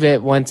believe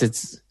it once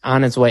it's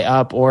on its way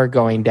up or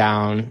going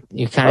down.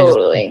 You kind of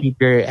just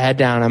keep your head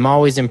down. I'm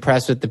always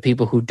impressed with the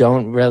people who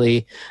don't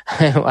really.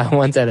 I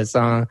once had a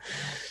song.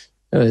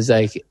 It was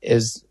like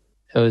it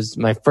was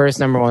my first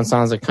number one song.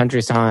 It was a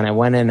country song. And I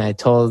went in. I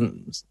told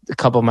a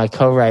couple of my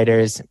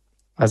co-writers.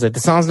 I was like, the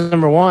song's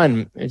number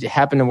one. It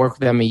happened to work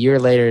with them a year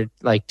later,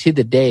 like to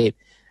the date,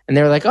 and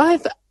they were like, "Oh,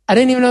 I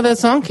didn't even know that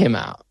song came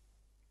out."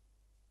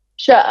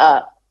 Shut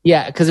up.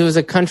 Yeah, because it was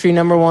a country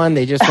number one.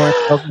 They just weren't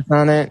focused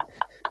on it.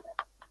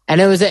 And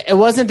it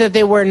wasn't that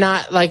they were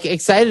not like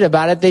excited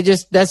about it.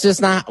 That's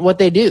just not what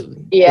they do.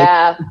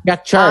 Yeah. They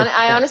got charged.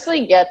 I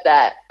honestly get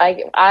that.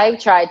 I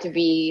try to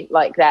be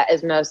like that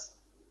as most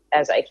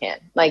as I can.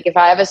 Like if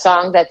I have a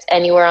song that's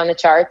anywhere on the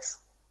charts,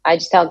 I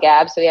just tell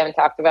Gabs, who we haven't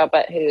talked about,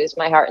 but who is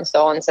my heart and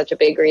soul and such a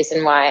big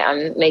reason why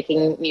I'm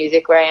making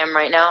music where I am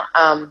right now.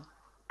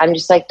 I'm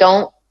just like,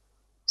 don't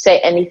say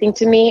anything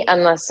to me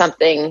unless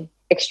something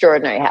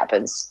extraordinary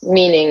happens,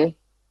 meaning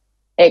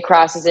it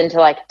crosses into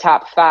like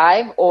top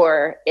 5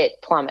 or it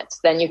plummets.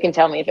 Then you can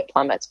tell me if it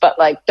plummets, but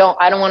like,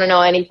 I don't want to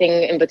know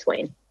anything in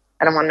between.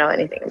 I don't want to know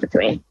anything in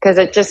between because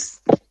it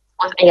just,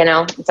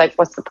 it's like,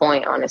 what's the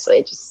point? Honestly,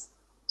 it just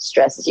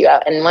stresses you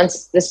out. And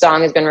once the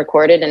song has been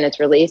recorded and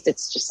it's released,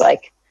 it's just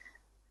like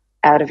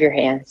out of your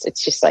hands.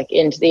 It's just like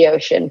into the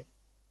ocean.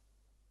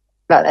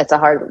 But that's a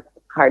hard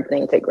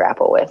thing to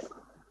grapple with.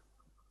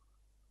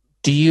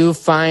 Do you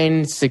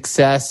find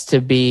success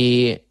to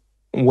be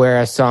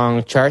where a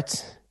song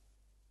charts?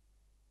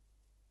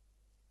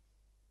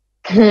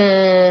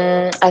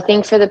 I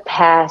think for the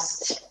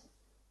past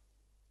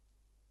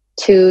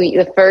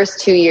the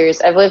first 2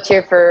 years, I've lived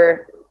here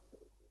for,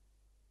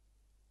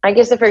 I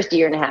guess the first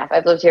year and a half.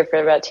 I've lived here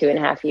for about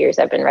 2.5 years.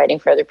 I've been writing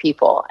for other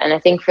people. And I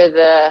think for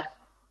the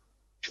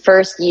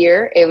first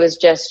year, it was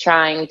just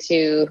trying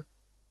to.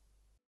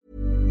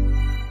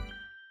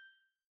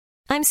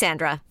 I'm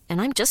Sandra, and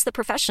I'm just the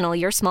professional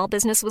your small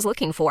business was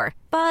looking for.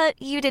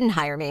 But you didn't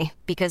hire me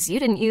because you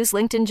didn't use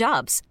LinkedIn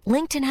Jobs.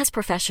 LinkedIn has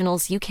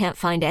professionals you can't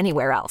find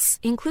anywhere else,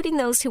 including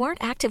those who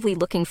aren't actively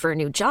looking for a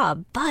new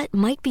job, but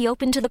might be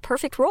open to the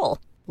perfect role,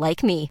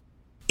 like me.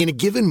 In a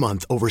given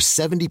month, over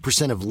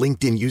 70% of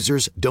LinkedIn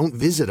users don't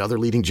visit other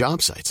leading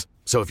job sites.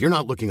 So if you're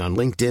not looking on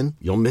LinkedIn,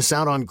 you'll miss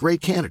out on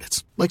great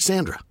candidates like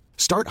Sandra.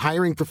 Start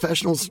hiring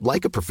professionals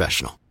like a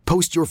professional.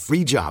 Post your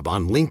free job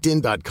on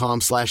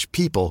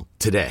linkedin.com/people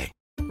today.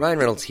 Ryan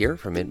Reynolds here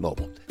from Mint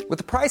Mobile. With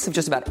the price of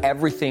just about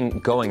everything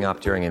going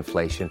up during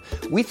inflation,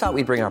 we thought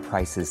we'd bring our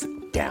prices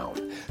down.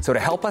 So to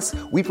help us,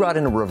 we brought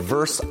in a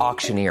reverse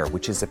auctioneer,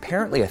 which is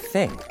apparently a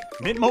thing.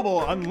 Mint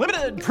Mobile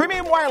Unlimited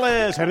Premium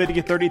Wireless. How to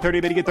get 30,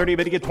 30, bit to get 30,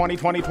 bit to get 20,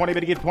 20, 20,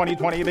 bit to get 20,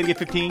 20, bit to get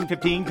 15,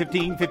 15,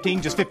 15,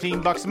 15, just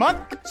 $15 a month?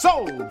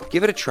 Sold!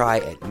 Give it a try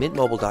at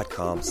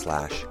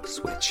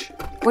mintmobile.com/switch.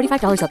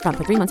 $45 up front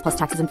for 3 months plus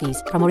taxes and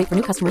fees. Promo rate for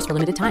new customers for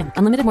limited time.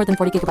 Unlimited more than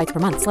 40 gigabytes per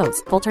month.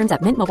 Slows full terms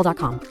at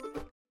mintmobile.com.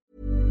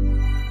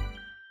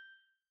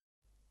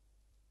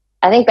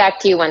 I think Back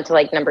to You went to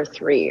like number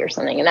 3 or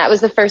something. And that was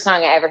the first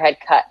song I ever had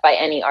cut by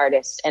any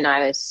artist. And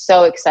I was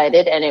so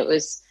excited. And it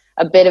was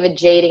a bit of a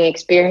jading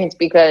experience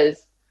because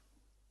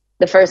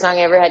the first song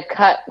I ever had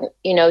cut,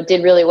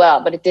 did really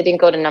well, but it didn't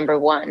go to number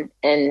 1.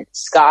 And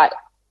Scott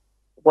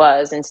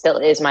was and still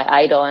is my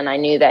idol. And I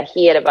knew that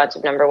he had a bunch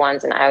of number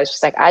 1s. And I was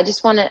just like, I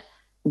just want to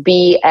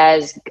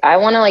I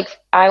want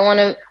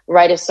to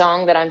write a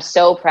song that I'm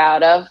so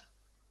proud of,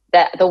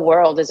 that the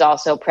world is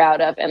also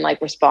proud of and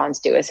like responds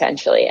to,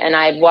 essentially. And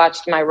I'd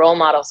watched my role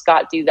model,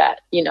 Scott, do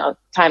that,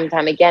 time and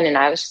time again. And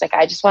I was just like,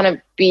 I just want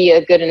to be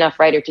a good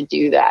enough writer to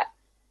do that.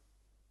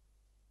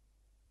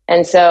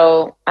 And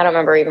so I don't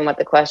remember even what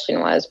the question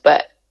was,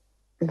 but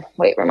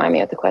wait, remind me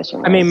what the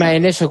question was. I mean, my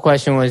initial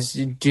question was,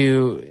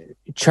 do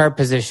chart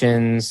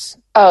positions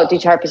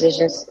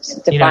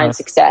define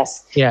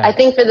success? Yeah. I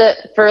think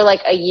for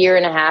like a year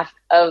and a half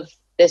of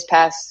this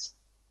past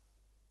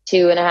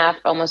 2.5,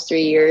 almost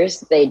 3 years,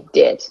 they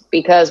did.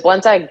 Because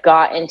once I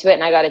got into it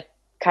and I got a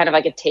kind of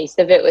like a taste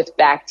of it with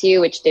Back to You,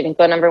 which didn't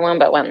go number 1,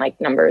 but went like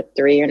number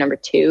 3 or number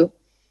 2,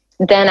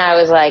 then I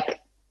was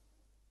like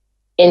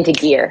into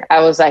gear.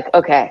 I was like,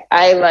 okay,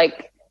 I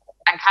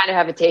kind of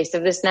have a taste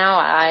of this now.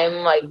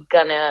 I'm like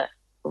gonna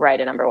write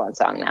a number 1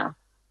 song now,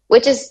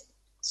 which is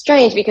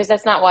strange because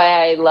that's not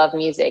why I love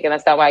music. And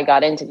that's not why I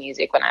got into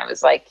music when I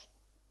was like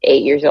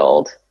 8 years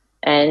old.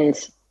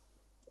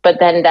 But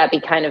then that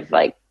kind of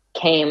like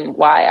came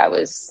why I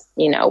was,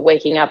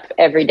 waking up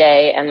every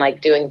day and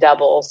like doing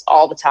doubles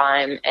all the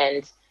time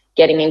and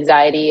getting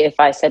anxiety if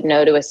I said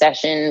no to a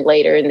session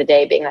later in the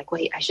day, being like,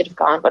 wait, I should have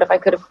gone. What if I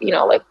could have,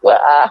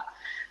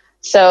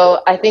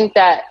 So I think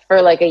that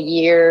for like a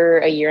year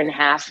and a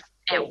half,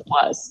 it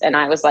was, and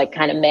I was like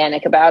kind of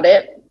manic about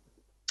it.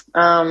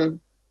 And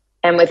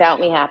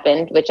Without Me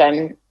happened, which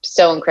I'm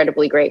so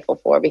incredibly grateful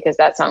for because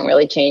that song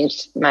really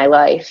changed my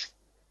life.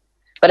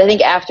 But I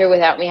think after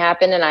Without Me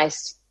happened and I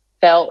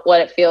felt what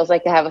it feels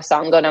like to have a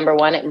song go number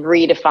 1, it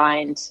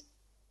redefined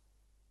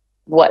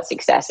what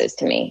success is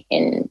to me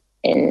in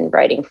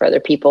writing for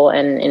other people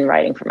and in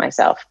writing for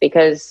myself.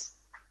 Because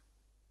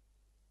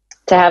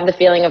to have the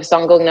feeling of a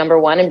song going number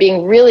one and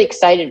being really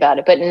excited about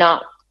it, but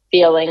not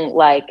feeling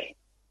like,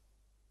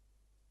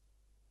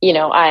 you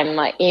know, I'm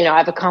like, you know,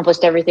 I've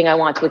accomplished everything I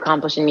want to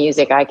accomplish in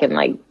music. I can,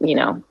 like, you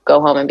know, go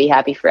home and be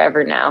happy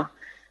forever now.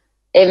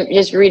 It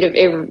just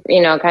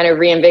kind of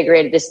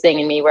reinvigorated this thing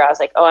in me where I was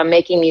like, oh, I'm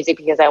making music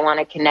because I want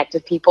to connect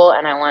with people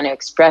and I want to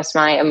express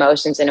my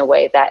emotions in a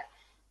way that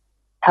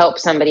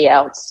helps somebody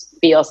else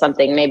feel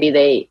something. Maybe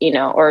they, you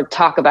know, or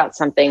talk about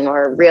something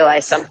or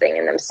realize something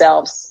in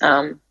themselves.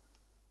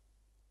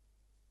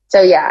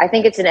 So yeah, I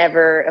think it's an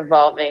ever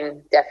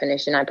evolving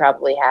definition I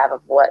probably have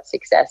of what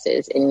success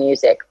is in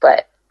music.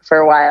 But for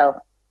a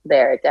while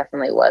there, it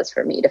definitely was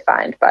for me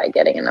defined by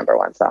getting a number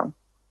one song.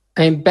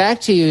 And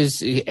Back to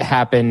You's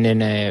happened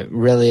in a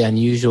really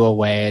unusual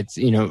way. It's,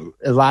 you know,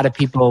 a lot of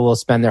people will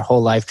spend their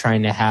whole life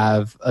trying to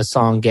have a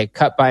song get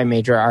cut by a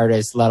major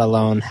artist, let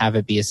alone have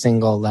it be a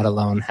single, let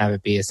alone have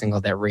it be a single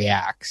that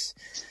reacts.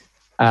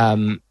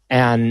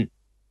 And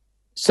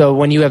so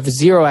when you have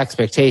zero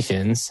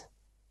expectations,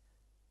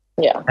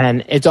 yeah,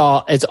 and it's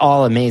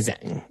all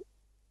amazing.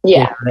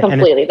 Yeah, you know,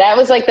 completely. That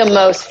was like the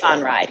most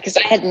fun ride because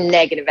I had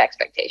negative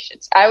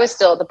expectations. I was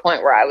still at the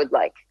point where I would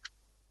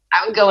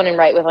go in and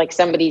write with like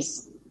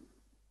somebody's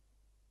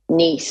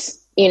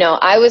niece. You know,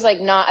 I was like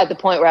not at the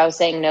point where I was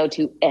saying no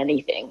to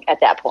anything at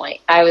that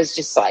point. I was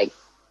just like,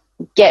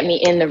 get me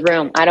in the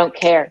room. I don't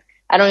care.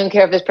 I don't even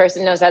care if this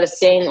person knows how to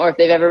sing or if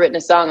they've ever written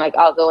a song. Like,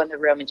 I'll go in the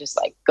room and just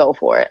like go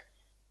for it.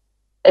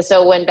 And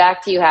so when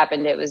Back to You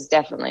happened, it was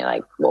definitely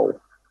like, whoa.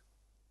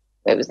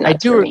 It was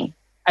nuts for me.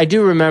 I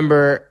do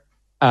remember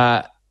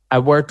I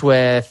worked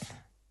with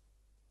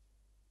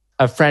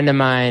a friend of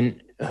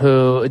mine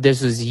who,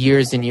 this was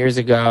years and years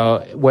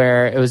ago,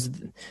 where it was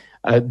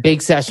a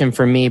big session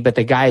for me, but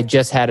the guy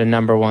just had a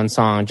number one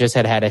song, just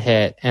had a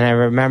hit. And I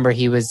remember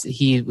he was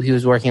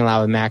working a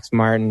lot with Max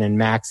Martin, and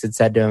Max had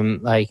said to him,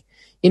 like,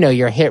 you know,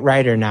 you're a hit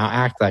writer now,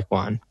 act like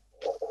one.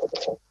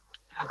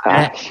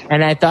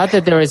 And I thought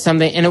that there was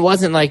something, and it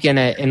wasn't like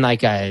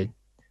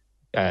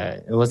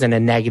it wasn't a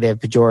negative,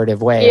 pejorative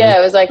way. Yeah,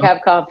 it was like,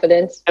 have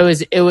confidence.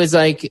 It was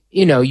like,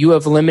 you know, you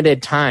have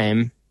limited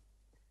time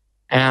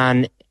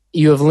and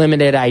you have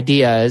limited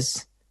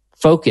ideas,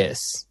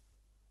 focus.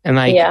 And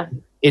like,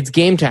 it's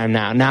game time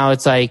now. Now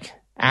it's like,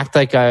 act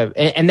like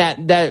and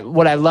that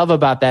what I love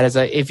about that is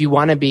like, if you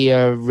want to be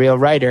a real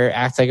writer,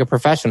 act like a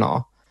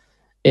professional.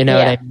 You know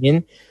what I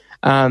mean?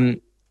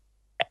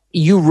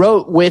 You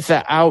wrote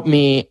Without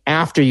Me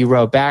after you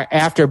wrote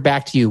after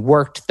Back to You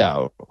worked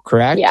though,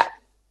 correct? Yeah.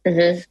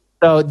 Mm-hmm.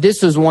 So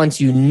this was once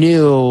you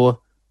knew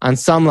on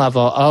some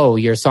level, oh,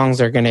 your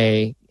songs are going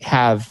to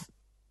have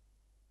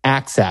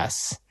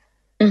access,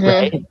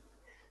 right?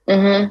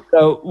 Mm-hmm.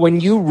 So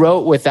when you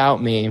wrote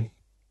Without Me,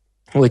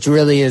 which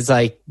really is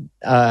like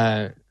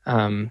also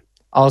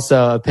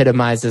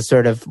epitomizes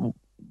sort of,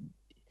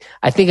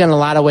 I think in a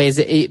lot of ways,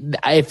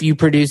 if you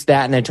produce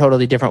that in a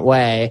totally different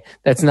way,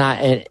 that's not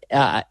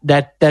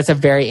that's a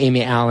very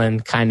Amy Allen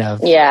kind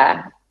of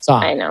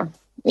song. I know.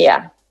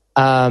 Yeah.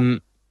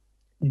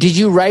 Did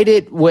you write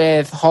it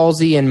with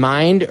Halsey in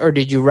mind, or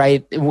did you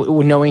write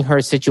knowing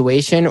her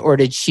situation, or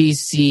did she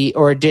see,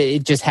 or did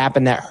it just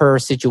happen that her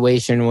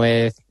situation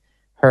with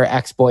her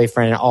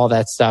ex-boyfriend and all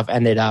that stuff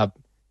ended up,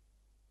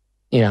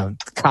 you know,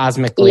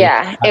 cosmically?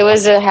 Yeah, it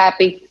was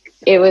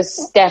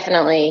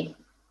definitely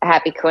a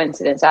happy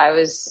coincidence.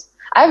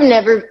 I've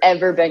never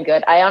ever been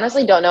good. I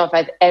honestly don't know if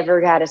I've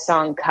ever had a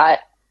song cut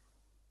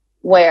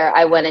where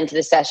I went into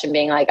the session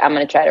being like, I'm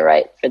going to try to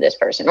write for this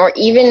person, or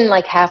even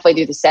like halfway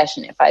through the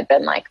session, if I'd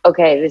been like,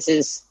 okay,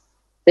 this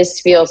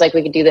feels like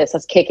we could do this.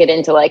 Let's kick it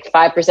into like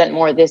 5%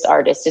 more of this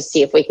artist to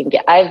see if we can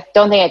get, I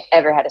don't think I've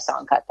ever had a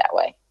song cut that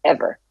way,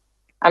 ever.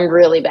 I'm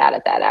really bad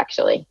at that,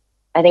 actually.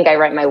 I think I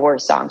write my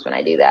worst songs when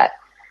I do that.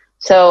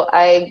 So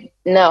I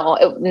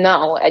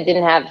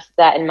didn't have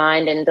that in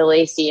mind. And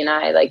DeLacy and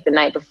I, like the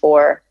night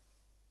before,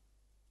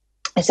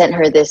 I sent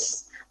her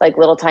this like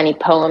little tiny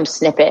poem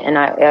snippet. And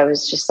I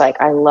was just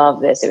like, I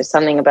love this. It was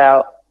something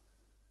about,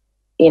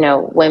 you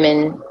know,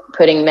 women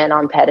putting men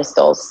on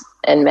pedestals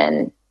and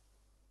men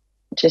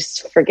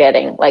just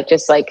forgetting, like,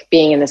 just like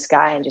being in the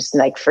sky and just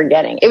like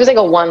forgetting. It was like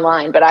a one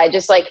line, but I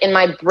just like in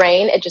my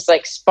brain, it just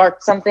like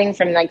sparked something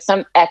from like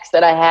some ex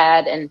that I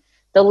had, and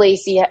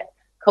DeLacy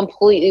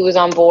completely was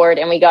on board,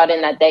 and we got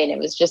in that day, and it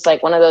was just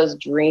like one of those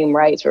dream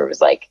writes where it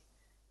was like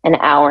an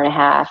hour and a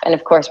half. And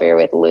of course we were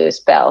with Louis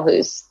Bell,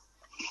 who's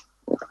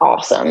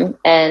awesome.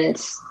 And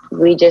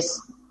we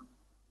just,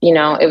 you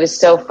know, it was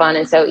so fun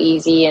and so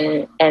easy,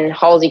 and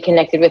Halsey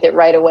connected with it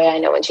right away. I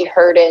know when she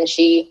heard it, and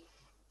she,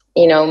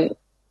 you know,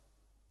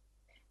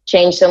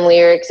 changed some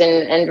lyrics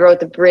and wrote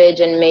the bridge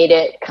and made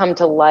it come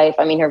to life.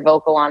 I mean, her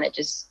vocal on it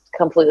just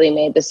completely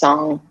made the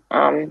song.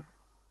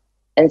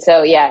 And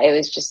so, yeah, it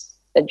was just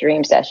a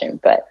dream session,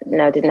 but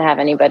no, didn't have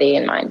anybody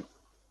in mind.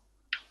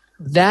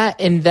 That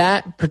in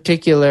that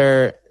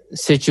particular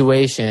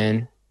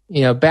situation,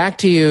 you know, Back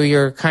to You,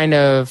 you're kind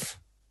of,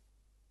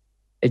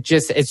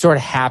 it sort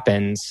of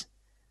happens.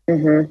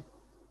 Mm-hmm.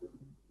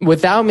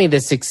 Without Me,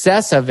 the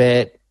success of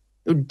it,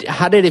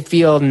 how did it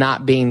feel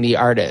not being the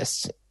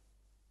artist?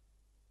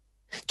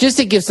 Just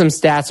to give some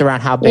stats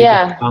around how big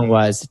the song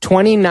was,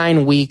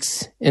 29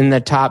 weeks in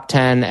the top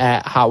 10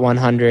 at Hot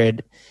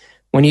 100.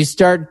 When you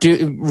start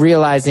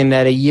realizing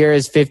that a year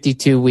is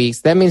 52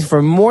 weeks, that means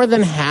for more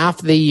than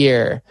half the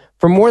year,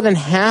 for more than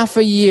half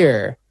a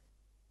year,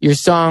 your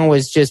song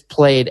was just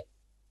played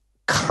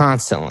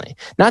constantly.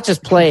 Not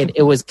just played,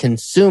 it was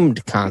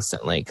consumed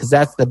constantly, because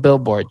that's the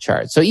Billboard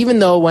chart. So even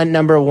though it went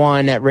number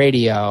one at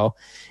radio,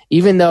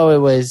 even though it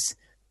was,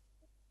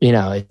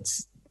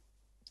 it's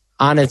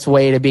on its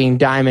way to being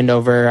diamond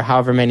over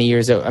however many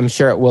years, I'm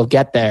sure it will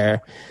get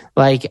there.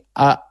 Like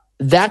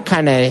that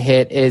kind of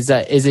hit is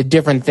a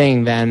different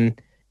thing than,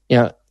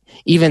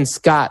 even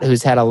Scott,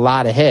 who's had a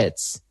lot of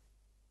hits,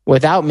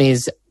 Without Me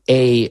is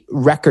a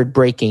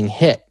record-breaking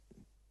hit.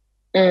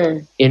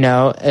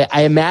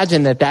 I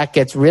imagine that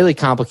gets really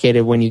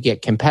complicated when you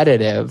get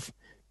competitive.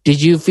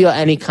 Did you feel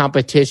any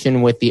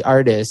competition with the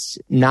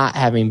artist not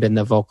having been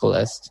the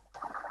vocalist?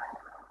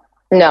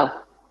 No.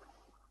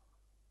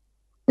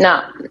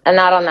 Not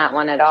on that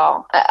one at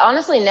all.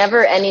 Honestly,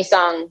 never any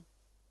song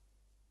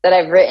that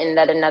I've written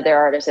that another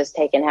artist has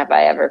taken have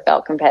I ever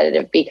felt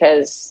competitive,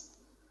 because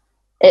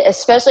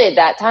especially at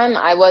that time,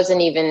 I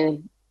wasn't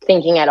even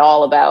thinking at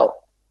all about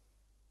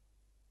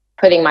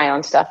putting my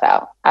own stuff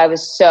out. I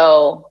was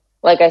so,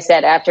 like I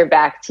said, after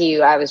Back to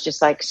You, I was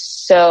just like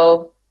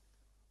so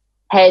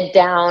head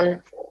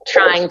down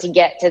trying to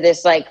get to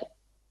this like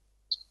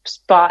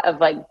spot of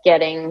like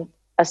getting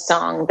a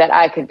song that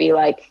I could be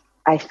like,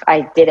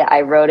 I did it.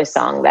 I wrote a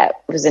song that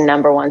was a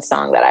number one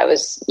song that I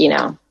was,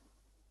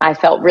 I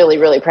felt really,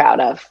 really proud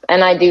of.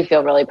 And I do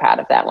feel really proud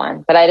of that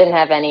one. But I didn't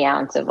have any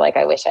ounce of like,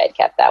 I wish I had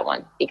kept that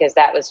one, because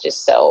that was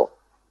just so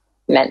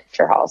meant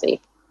for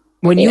Halsey.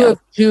 When you have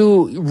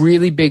two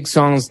really big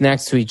songs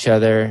next to each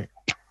other,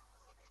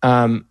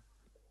 do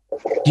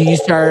you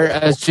start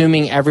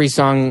assuming every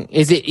song,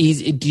 is it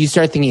easy? Do you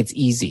start thinking it's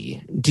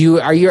easy?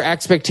 Are your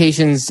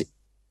expectations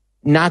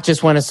not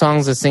just when a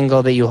song's a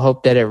single that you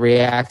hope that it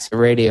reacts to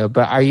radio,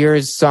 but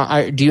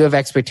do you have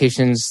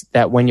expectations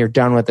that when you're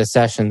done with the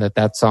session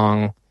that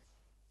song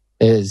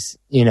is,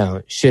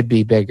 should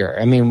be bigger?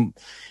 I mean,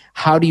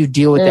 how do you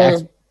deal with the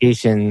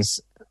expectations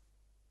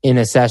in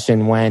a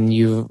session when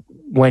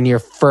your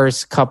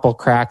first couple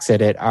cracks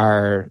at it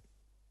are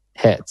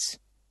hits?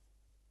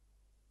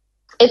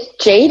 It's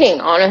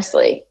jading,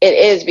 honestly. It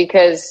is,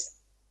 because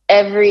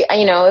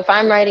if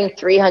I'm writing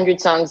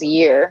 300 songs a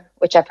year,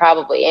 which I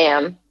probably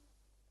am,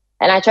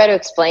 and I try to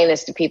explain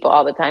this to people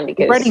all the time,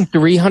 because... You're writing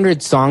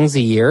 300 songs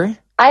a year?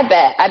 I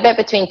bet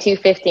between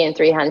 250 and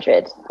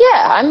 300.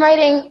 Yeah,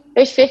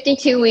 there's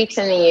 52 weeks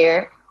in the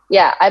year.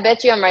 Yeah, I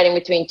bet you I'm writing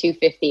between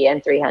 250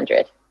 and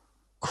 300.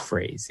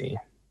 Crazy.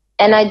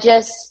 And and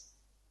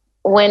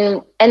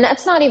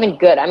that's not even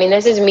good. I mean,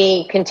 this is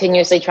me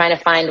continuously trying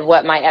to find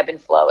what my ebb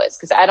and flow is,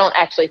 because I don't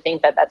actually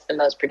think that that's the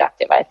most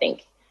productive. I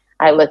think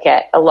I look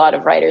at a lot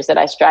of writers that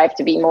I strive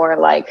to be more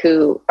like,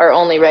 who are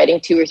only writing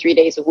 2 or 3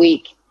 days a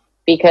week,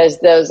 because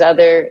those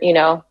other,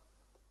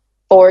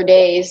 4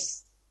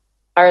 days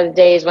are the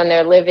days when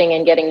they're living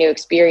and getting new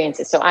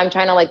experiences. So I'm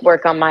trying to like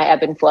work on my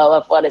ebb and flow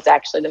of what is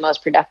actually the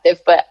most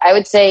productive. But I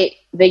would say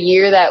the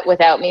year that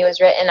Without Me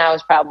was written, I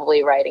was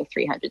probably writing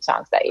 300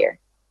 songs that year.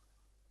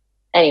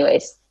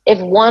 Anyways, if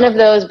one of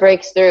those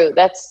breaks through,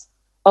 that's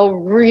a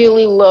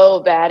really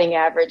low batting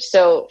average.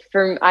 So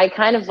I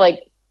kind of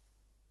like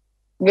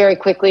very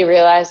quickly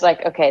realized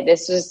like, okay,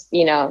 this was,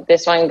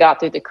 this one got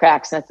through the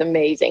cracks, and that's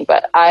amazing.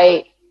 But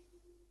I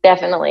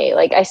definitely,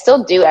 like, I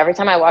still do. Every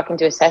time I walk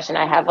into a session,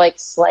 I have like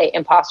slight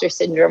imposter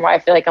syndrome, where I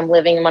feel like I'm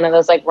living in one of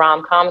those like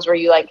rom-coms where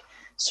you like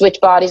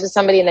switch bodies with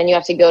somebody, and then you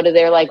have to go to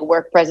their like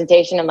work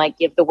presentation and like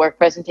give the work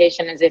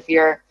presentation as if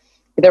you're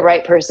the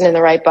right person in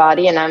the right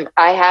body. And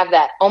I have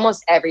that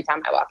almost every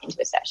time I walk into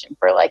a session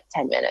for like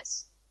 10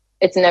 minutes.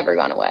 It's never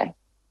gone away.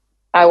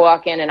 I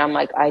walk in and I'm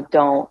like, I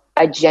don't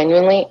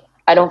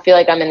feel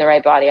like I'm in the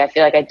right body. I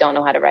feel like I don't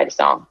know how to write a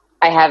song.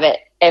 I have it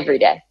every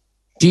day.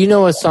 Do you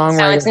know a songwriter?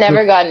 So it's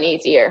never gotten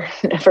easier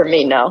for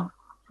me. No.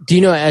 Do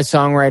you know a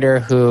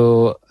songwriter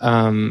who,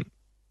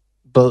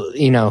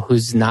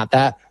 who's not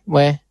that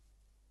way?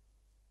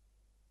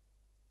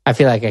 I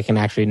feel like I can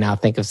actually now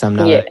think of some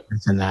other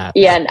person that.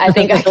 Yeah, I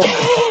think I can.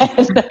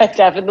 I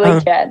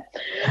definitely can.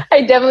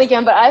 I definitely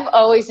can. But I've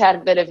always had a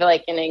bit of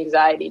like an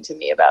anxiety to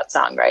me about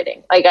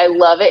songwriting. Like, I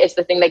love it. It's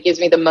the thing that gives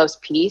me the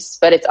most peace,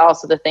 but it's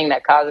also the thing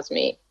that causes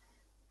me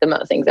the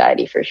most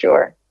anxiety, for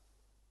sure.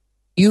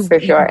 You've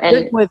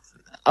been with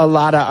a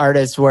lot of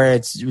artists where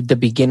it's the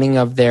beginning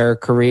of their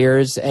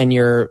careers and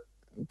you're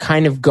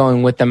kind of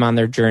going with them on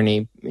their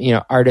journey.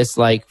 Artists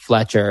like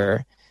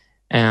Fletcher,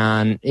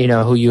 and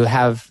who you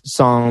have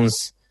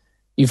songs,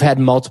 you've had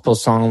multiple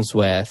songs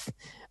with,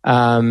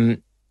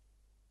 and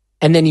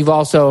then you've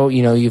also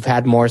you've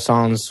had more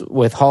songs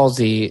with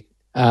Halsey.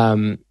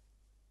 Does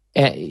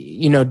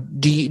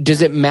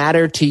it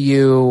matter to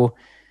you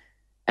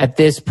at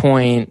this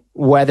point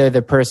whether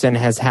the person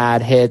has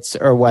had hits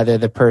or whether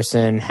the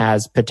person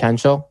has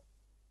potential?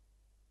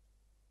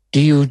 Do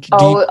you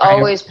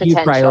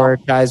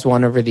prioritize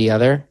one over the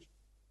other?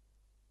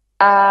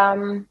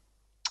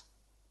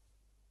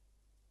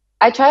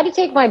 try to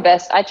take my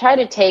best. I try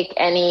to take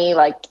any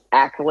like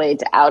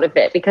accolades out of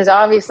it, because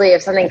obviously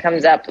if something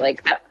comes up,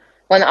 like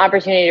when the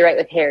opportunity to write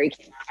with Harry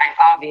came up,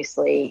 I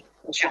obviously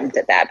jumped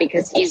at that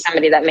because he's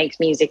somebody that makes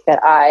music that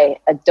I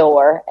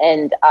adore,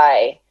 and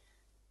I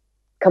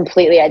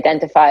completely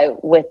identify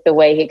with the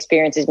way he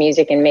experiences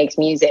music and makes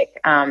music.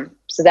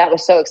 So that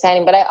was so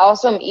exciting. But I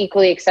also am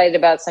equally excited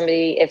about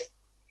somebody, if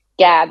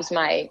Gabs,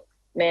 my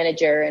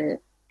manager and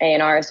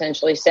A&R,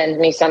 essentially sends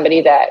me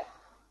somebody that,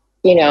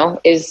 you know,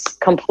 is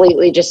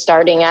completely just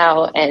starting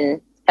out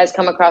and has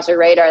come across a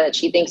radar that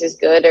she thinks is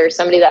good, or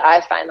somebody that I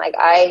find like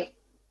I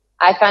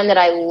find that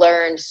I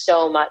learned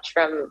so much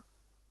from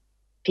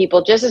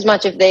people, just as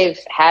much if they've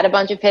had a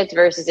bunch of hits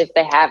versus if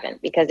they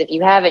haven't. Because if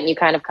you haven't, you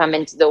kind of come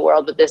into the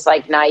world with this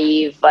like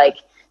naive, like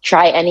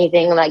try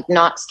anything, like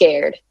not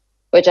scared,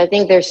 which I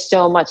think there's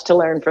so much to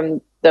learn from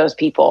those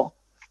people.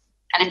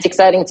 And it's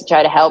exciting to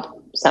try to help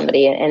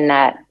somebody in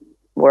that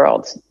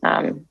world.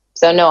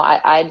 So no,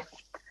 I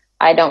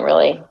don't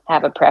really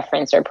have a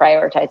preference or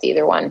prioritize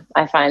either one.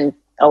 I find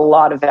a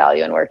lot of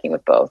value in working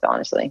with both,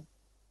 honestly.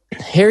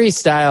 Harry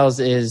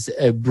Styles is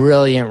a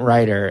brilliant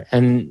writer,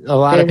 and a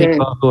lot of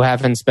people who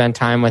haven't spent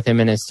time with him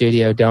in his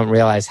studio don't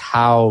realize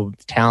how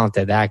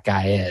talented that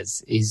guy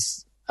is.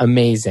 He's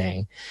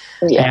amazing.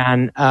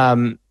 Yeah.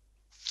 And,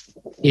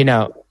 you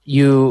know,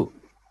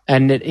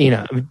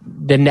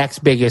 the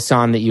next biggest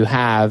song that you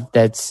have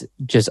that's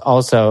just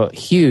also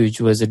huge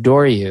was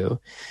Adore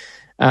You.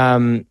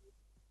 Tell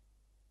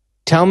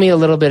me a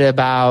little bit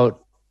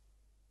about,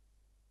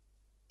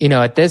 you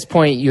know, at this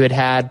point you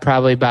had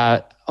probably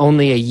about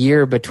only a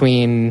year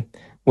between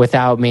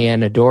Without Me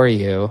and Adore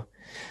You.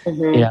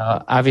 You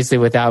know, obviously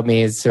Without Me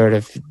has sort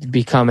of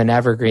become an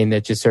evergreen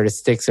that just sort of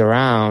sticks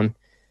around.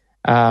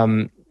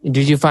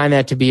 Did you find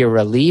that to be a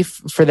relief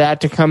for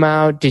that to come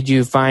out? Did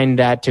you find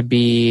that to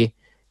be,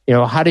 you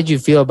know, how did you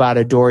feel about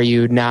Adore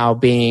You now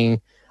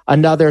being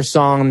another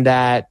song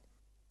that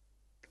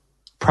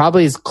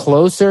probably is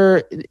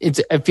closer?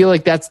 I feel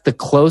like that's the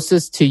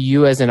closest to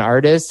you as an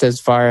artist as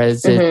far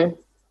as it,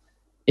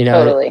 you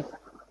know, totally.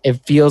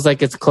 It feels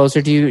like it's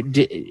closer to you.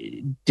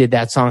 Did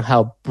that song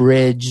help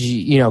bridge,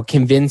 you know,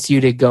 convince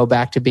you to go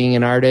back to being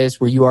an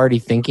artist? Were you already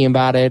thinking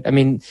about it? I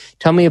mean,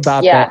 tell me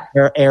about that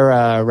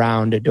era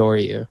around Adore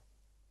You.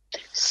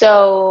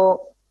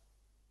 So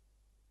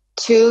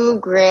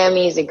 2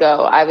 Grammys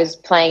ago, I was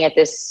playing at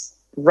this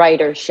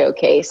writer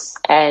showcase,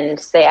 and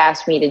they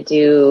asked me to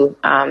do,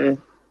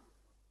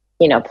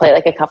 you know, play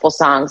like a couple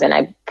songs, and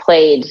I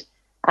played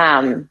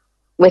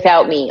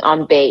Without Me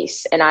on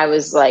bass. And I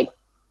was like,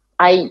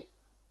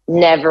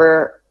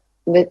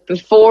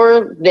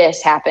 before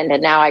this happened,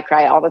 and now I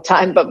cry all the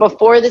time, but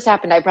before this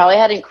happened, I probably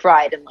hadn't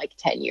cried in like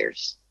 10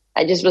 years.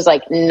 I just was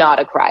like not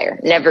a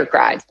crier, never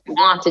cried.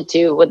 Wanted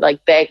to, would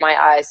like beg my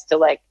eyes to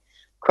like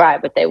cry,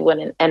 but they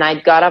wouldn't. And I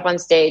got up on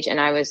stage and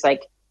I was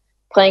like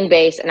playing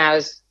bass, and I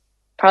was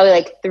probably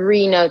like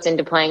 3 notes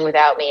into playing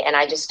Without Me, and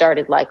I just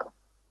started like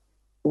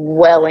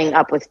welling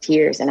up with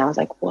tears, and I was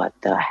like, what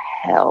the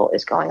hell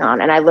is going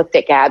on? And I looked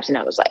at Gabs and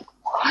I was like,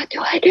 what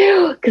do I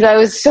do? Because I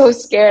was so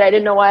scared. I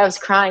didn't know why I was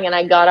crying. And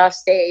I got off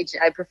stage,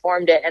 I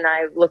performed it, and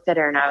I looked at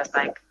her and I was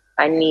like,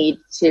 I need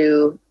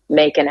to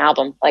make an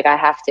album. Like, I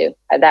have to.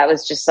 That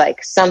was just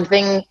like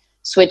something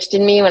switched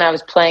in me when I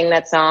was playing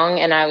that song,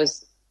 and I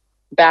was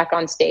back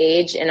on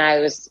stage and I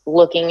was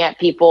looking at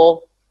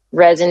people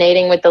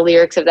resonating with the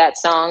lyrics of that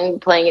song,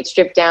 playing it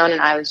stripped down,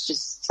 and I was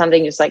just,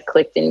 something just like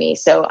clicked in me.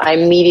 So I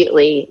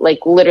immediately,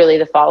 like literally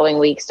the following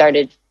week,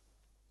 started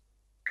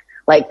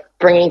like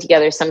bringing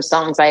together some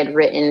songs I had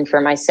written for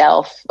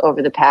myself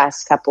over the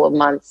past couple of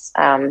months,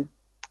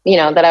 you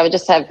know, that I would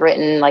just have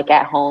written like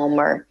at home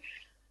or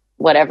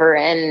whatever,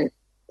 and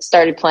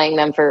started playing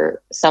them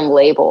for some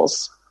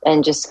labels,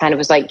 and just kind of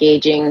was like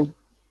gauging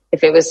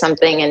if it was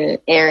something. And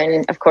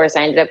Aaron, of course,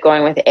 I ended up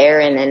going with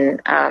Aaron,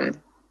 and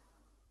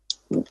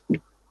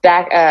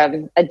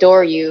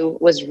Adore You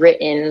was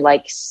written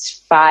like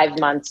 5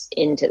 months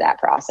into that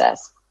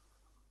process.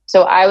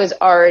 So I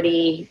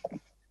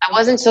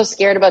wasn't so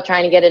scared about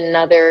trying to get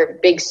another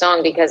big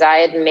song, because I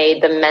had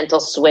made the mental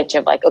switch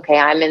of like, okay,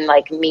 I'm in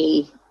like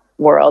me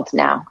world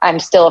now. I'm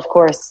still, of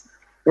course,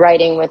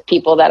 writing with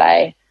people that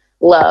I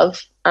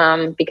love,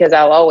 because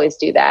I'll always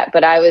do that.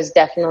 But I was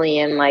definitely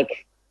in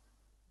like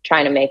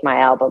trying to make my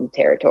album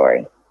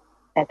territory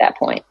at that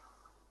point.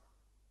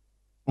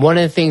 One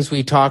of the things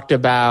we talked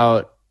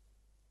about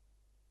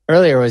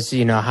earlier was,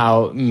 you know,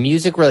 how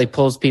music really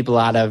pulls people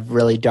out of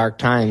really dark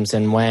times.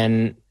 And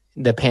when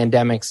the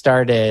pandemic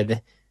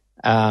started,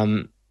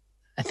 I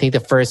think the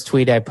first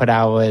tweet I put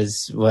out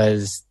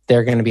was there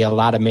are going to be a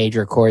lot of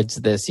major chords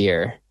this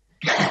year.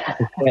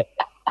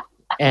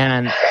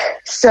 And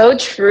so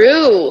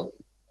true.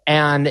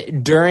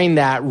 And during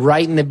that,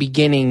 right in the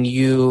beginning,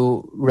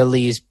 you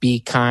released Be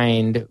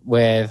Kind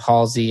with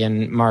Halsey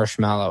and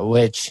Marshmello,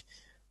 which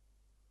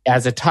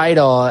as a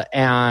title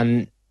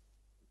and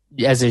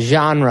as a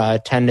genre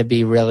tend to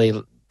be really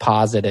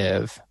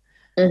positive.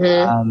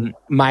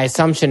 My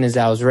assumption is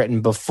that was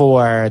written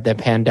before the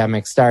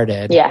pandemic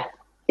started.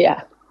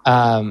 Yeah.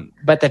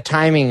 but the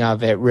timing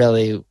of it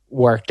really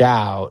worked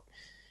out.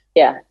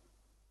 Yeah.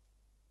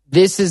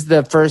 This is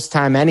the first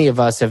time any of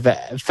us have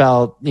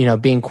felt,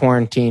 being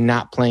quarantined,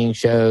 not playing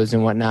shows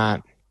and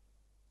whatnot.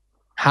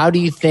 How do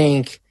you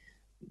think,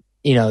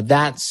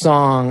 that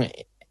song,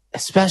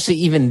 especially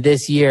even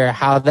this year,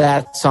 how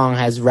that song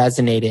has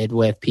resonated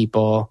with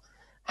people?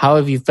 How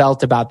have you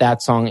felt about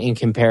that song in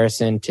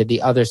comparison to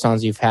the other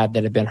songs you've had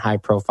that have been high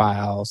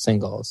profile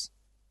singles?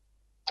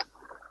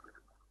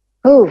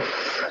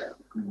 Oof.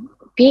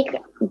 Be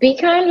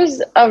Kind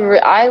was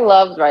I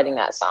loved writing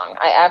that song.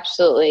 I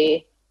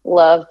absolutely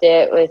loved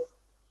it with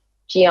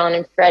Gian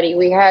and Freddie.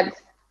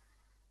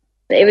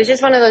 It was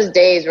just one of those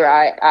days where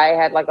I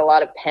had like a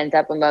lot of pent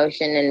up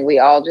emotion, and we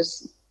all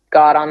just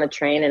got on the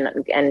train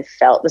and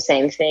felt the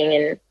same thing.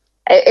 And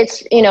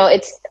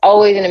it's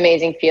always an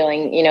amazing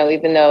feeling,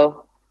 even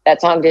though that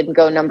song didn't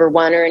go number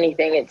one or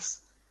anything. It's,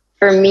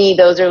 for me,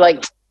 those are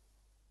like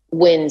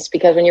wins,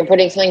 because when you're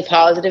putting something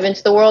positive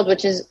into the world,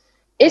 which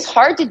is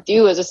hard to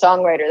do as a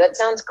songwriter. That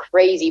sounds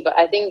crazy, but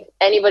I think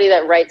anybody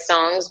that writes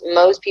songs,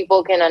 most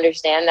people can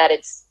understand that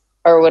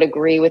or would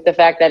agree with the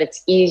fact that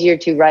it's easier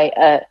to write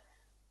a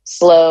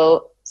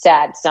slow,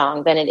 sad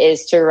song than it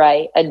is to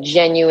write a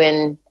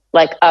genuine,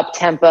 like,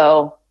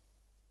 up-tempo,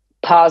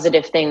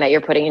 positive thing that you're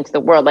putting into the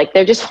world. Like,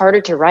 they're just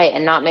harder to write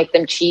and not make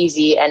them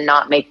cheesy and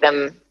not make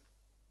them,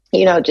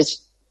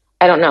 just,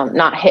 I don't know,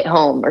 not hit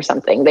home or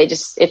something.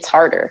 It's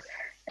harder.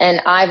 And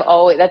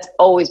that's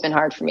always been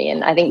hard for me.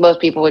 And I think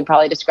most people would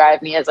probably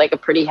describe me as like a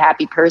pretty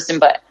happy person,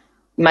 but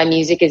my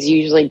music is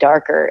usually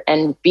darker.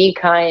 And Be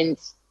Kind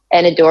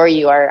and Adore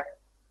You are,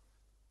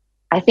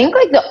 I think,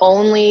 like the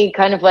only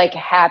kind of like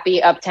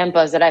happy up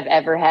tempos that I've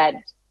ever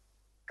had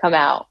come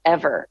out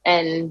ever.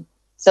 And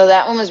so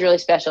that one was really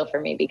special for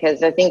me,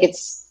 because I think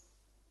it's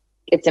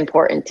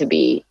important to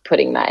be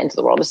putting that into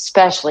the world,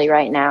 especially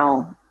right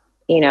now.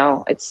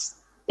 It's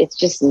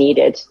just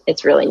needed.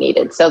 It's really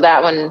needed. So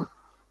that one,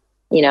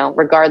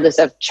 regardless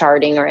of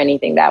charting or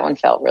anything, that one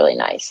felt really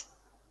nice.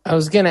 I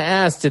was going to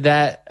ask, did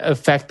that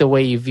affect the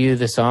way you view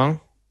the song?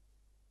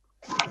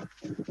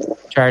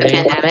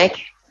 Charting? The pandemic?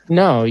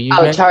 No.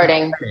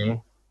 Charting.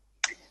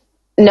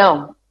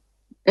 No.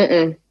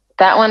 Mm-mm.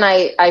 That one,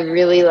 I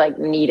really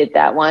needed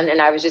that one.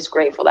 And I was just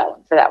grateful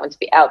for that one to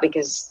be out,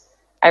 because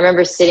I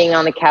remember sitting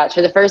on the couch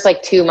for the first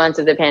 2 months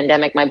of the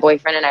pandemic. My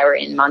boyfriend and I were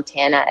in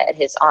Montana at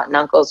his aunt and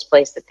uncle's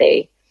place that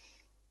they,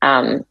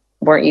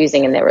 weren't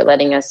using, and they were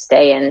letting us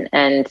stay in.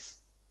 And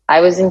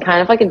I was in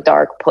kind of like a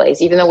dark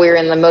place, even though we were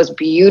in the most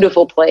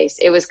beautiful place.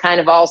 It was kind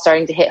of all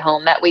starting to hit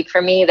home that week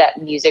for me, that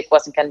music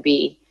wasn't going to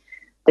be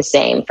the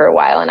same for a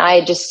while. And I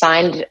had just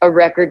signed a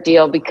record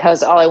deal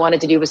because all I wanted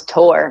to do was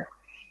tour.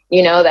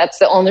 That's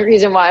the only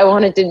reason why I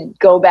wanted to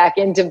go back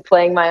into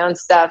playing my own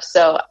stuff.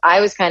 So I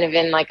was kind of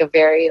in a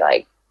very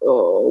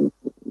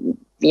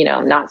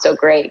not so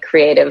great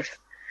creative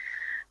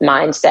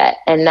mindset.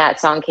 And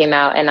that song came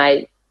out, and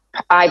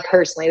I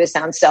personally, this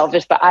sounds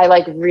selfish, but I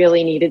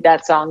really needed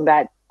that song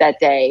that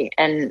day.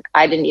 And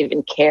I didn't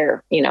even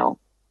care,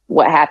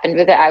 what happened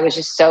with it. I was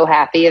just so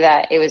happy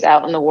that it was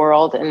out in the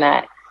world, and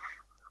that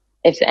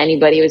if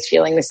anybody was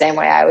feeling the same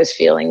way I was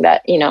feeling,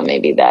 that,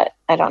 maybe that,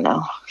 I don't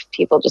know,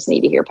 people just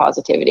need to hear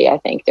positivity, I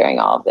think, during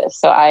all of this.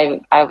 So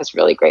I was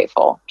really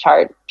grateful.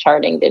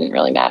 Charting didn't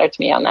really matter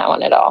to me on that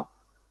one at all.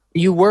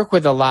 You work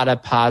with a lot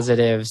of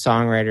positive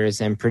songwriters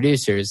and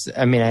producers.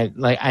 I mean,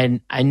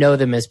 I know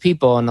them as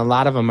people, and a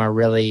lot of them are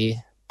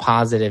really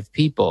positive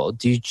people.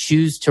 Do you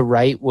choose to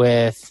write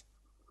with,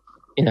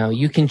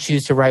 you can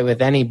choose to write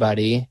with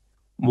anybody.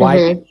 Why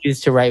do you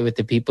choose to write with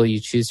the people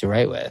you choose to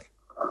write with?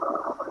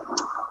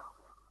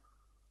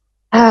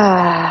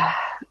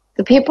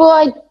 The people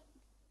I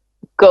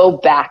go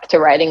back to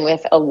writing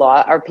with a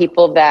lot are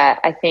people that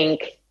I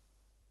think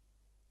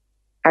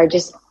are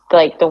just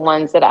the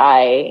ones that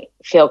I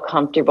feel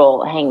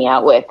comfortable hanging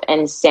out with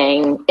and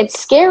saying. It's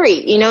scary.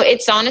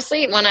 It's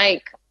honestly, when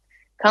I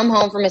come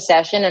home from a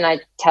session and I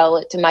tell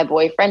it to my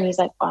boyfriend, he's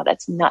like, "Wow,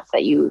 that's nuts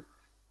that you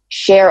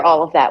share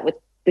all of that with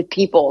the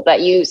people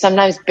that you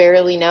sometimes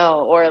barely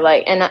know," or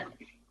and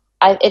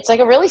it's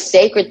a really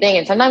sacred thing.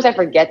 And sometimes I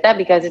forget that,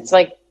 because it's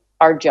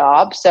our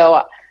job.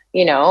 So,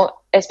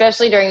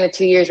 especially during the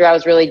 2 years where I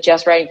was really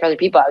just writing for other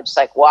people, I would just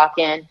walk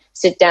in,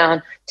 sit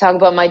down, talk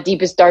about my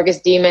deepest,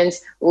 darkest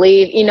demons,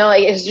 leave,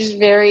 it's just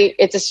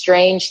it's a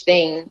strange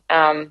thing.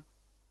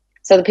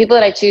 So the people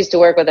that I choose to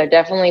work with are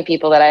definitely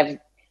people that I've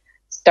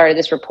started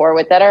this rapport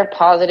with that are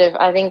positive.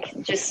 I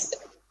think just,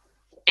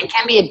 it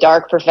can be a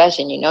dark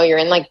profession. You're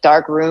in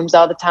dark rooms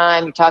all the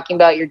time. You're talking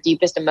about your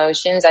deepest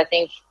emotions. I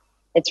think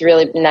it's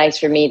really nice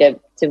for me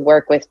to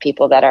work with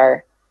people that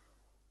are,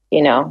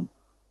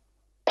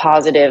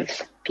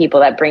 positive people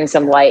that bring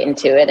some light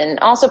into it, and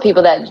also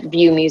people that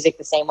view music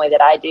the same way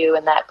that I do,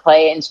 and that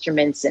play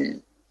instruments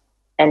and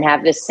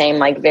have this same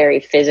very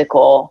very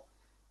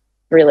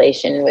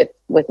relation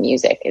with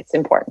music. It's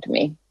important to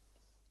me.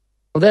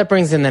 Well, that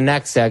brings in the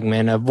next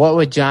segment of what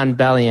would Jon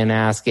Bellion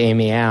ask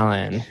Amy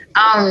Allen?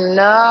 Oh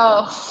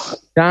no.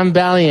 Jon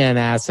Bellion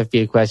asks a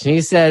few questions.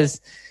 He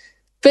says,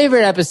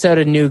 Favorite episode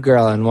of New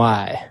Girl and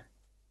why?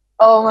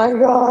 Oh my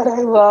God,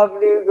 I love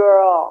New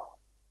Girl.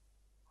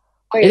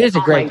 Wait, It is a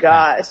great Oh my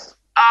gosh.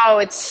 Oh,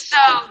 it's so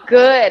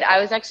good. I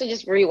was actually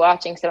just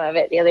rewatching some of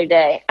it the other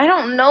day. I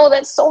don't know.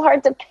 That's so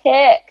hard to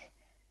pick.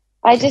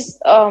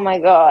 Oh my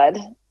God.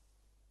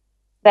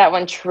 That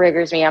one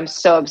triggers me. I'm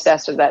so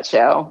obsessed with that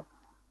show.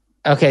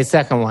 Okay,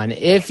 second one.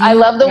 I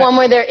love the one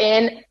where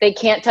they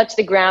can't touch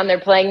the ground. They're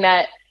playing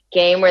that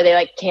game where they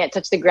like can't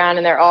touch the ground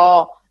and they're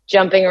all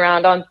jumping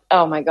around on.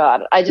 Oh my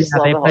God. I just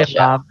love the whole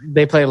show.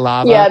 They play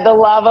lava. Yeah, the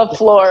lava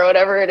floor,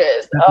 whatever it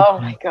is. Oh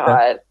my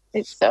God.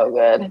 It's so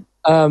good.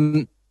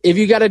 If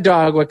you got a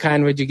dog, what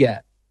kind would you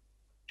get?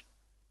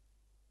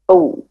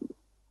 Oh.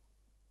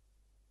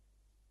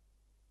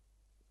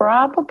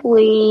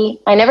 Probably.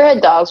 I never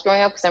had dogs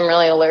growing up because I'm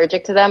really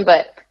allergic to them,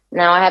 but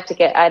now I'd have to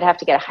get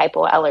a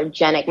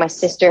hypoallergenic. My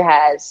sister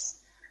has.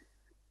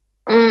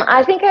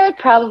 I think I would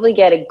probably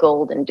get a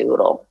golden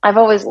doodle. I've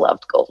always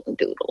loved golden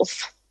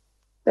doodles.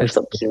 They're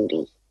so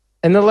cutie.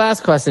 And the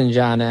last question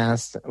John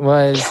asked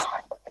was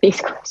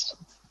these questions.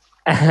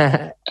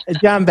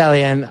 John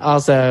Bellion,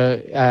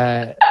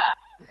 also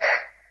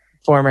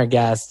former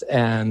guest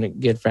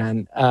and good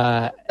friend.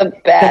 The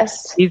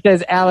best. He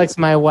says, Alex,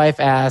 my wife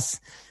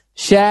asks,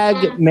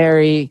 shag,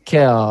 marry,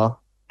 kill.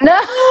 No.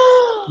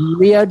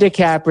 Leo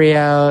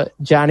DiCaprio,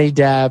 Johnny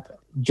Depp,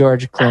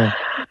 George Clooney.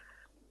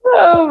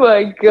 Oh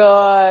my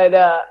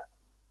God.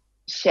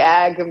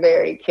 Shag,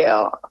 marry,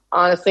 kill.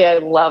 Honestly, I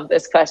love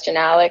this question,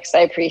 Alex. I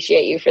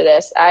appreciate you for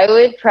this. I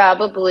would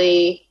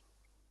probably...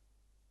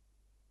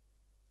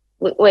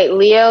 Wait,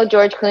 Leo,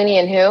 George Clooney,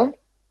 and who?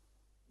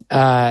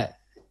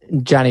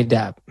 Johnny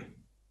Depp.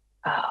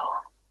 Oh.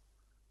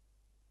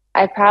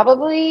 I'd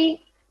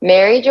probably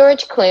marry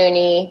George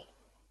Clooney,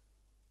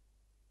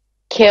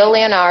 kill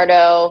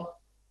Leonardo,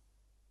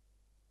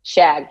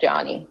 shag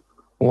Johnny.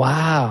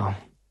 Wow.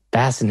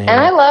 Fascinating. And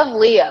I love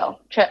Leo.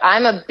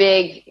 I'm a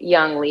big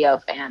young Leo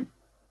fan.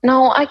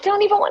 No, I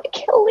don't even want to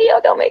kill Leo.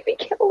 Don't make me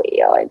kill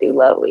Leo. I do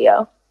love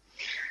Leo.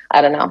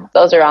 I don't know.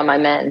 Those are all my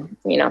men,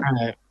 you know.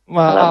 All right.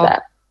 Well, I love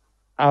that.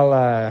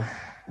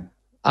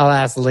 I'll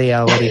ask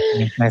Leo what he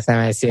thinks next time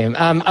I see him.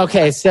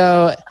 Okay,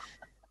 so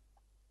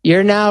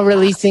you're now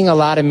releasing a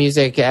lot of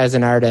music as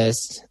an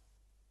artist.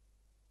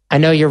 I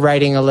know you're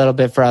writing a little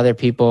bit for other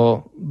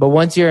people, but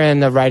once you're in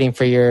the writing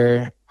for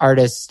your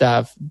artist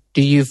stuff,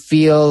 do you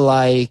feel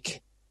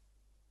like,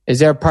 is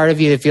there a part of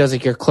you that feels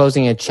like you're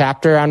closing a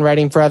chapter on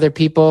writing for other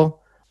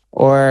people?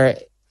 Or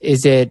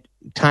is it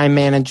time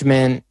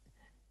management?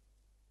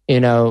 You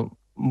know,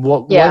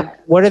 what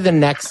are the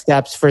next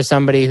steps for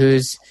somebody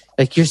who's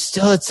like, you're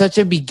still at such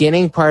a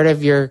beginning part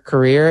of your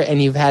career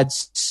and you've had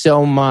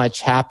so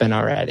much happen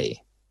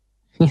already?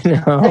 You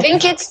know? I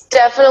think it's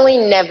definitely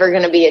never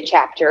going to be a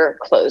chapter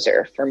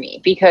closer for me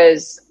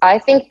because I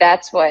think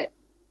that's what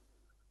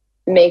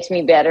makes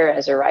me better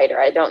as a writer.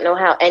 I don't know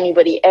how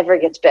anybody ever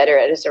gets better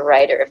as a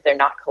writer if they're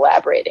not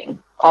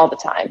collaborating all the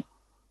time.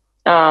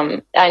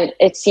 And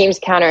it seems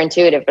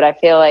counterintuitive, but I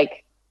feel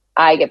like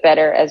I get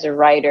better as a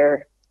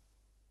writer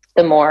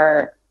the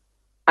more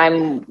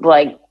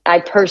I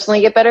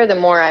personally get better, the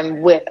more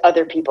I'm with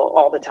other people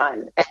all the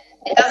time. And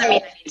it doesn't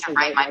mean I need to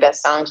write my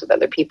best songs with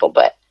other people,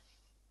 but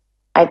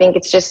I think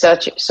it's just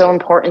so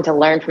important to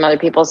learn from other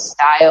people's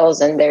styles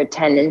and their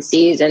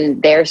tendencies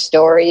and their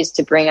stories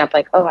to bring up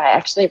like, oh, I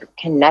actually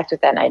connect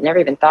with that. And I'd never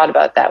even thought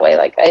about it that way.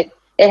 Like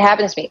it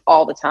happens to me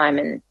all the time.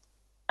 And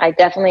I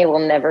definitely will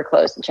never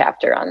close the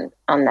chapter on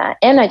that.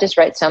 And I just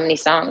write so many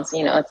songs,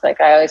 you know, it's like,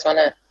 I always want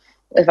to,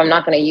 if I'm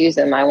not going to use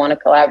them, I want to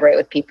collaborate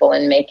with people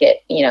and make it,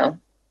 you know,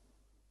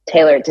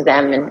 tailored to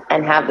them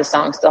and have the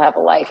song still have a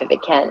life if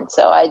it can.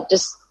 So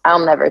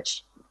I'll never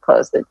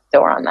close the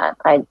door on that.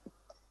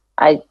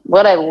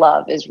 What I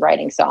love is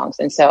writing songs.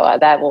 And so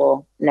that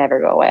will never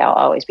go away. I'll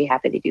always be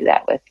happy to do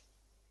that with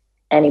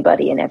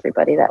anybody and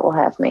everybody that will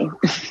have me.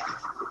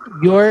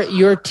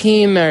 Your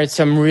team are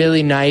some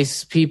really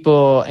nice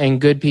people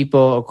and good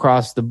people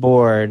across the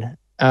board.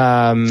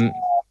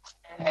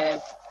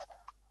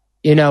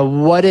 You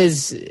know,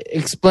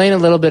 explain a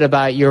little bit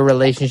about your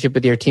relationship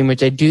with your team,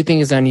 which I do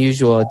think is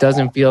unusual. It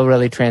doesn't feel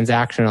really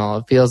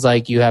transactional. It feels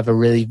like you have a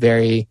really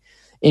very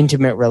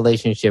intimate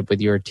relationship with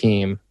your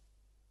team.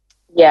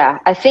 Yeah,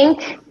 I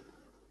think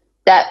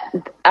that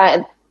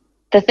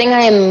the thing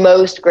I am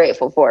most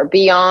grateful for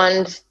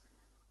beyond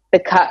the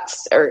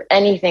cuts or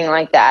anything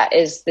like that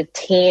is the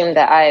team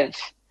that I've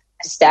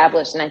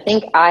established. And I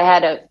think I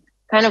had a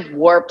kind of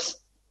warped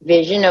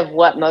vision of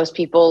what most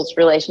people's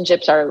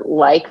relationships are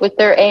like with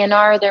their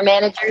A&R, their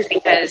managers,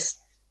 because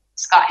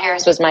Scott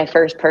Harris was my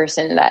first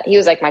person he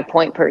was like my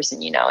point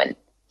person, you know, and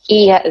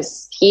he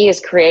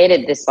has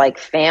created this like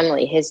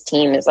family. His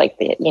team is like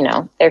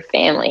their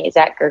family.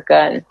 Zach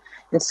Gurka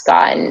and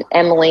Scott and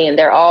Emily, and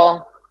they're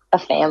all a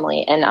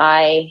family. And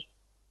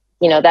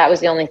that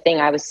was the only thing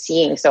I was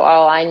seeing. So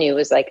all I knew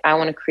was like, I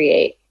want to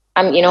create,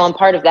 I'm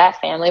part of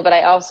that family, but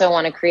I also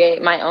want to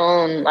create my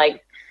own,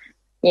 like,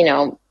 you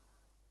know,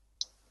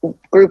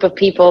 group of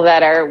people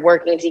that are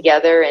working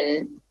together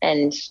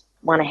and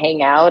want to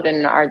hang out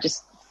and are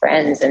just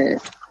friends. And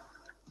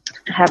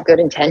have good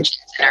intentions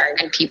and are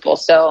good people.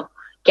 So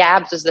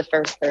Gabs was the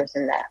first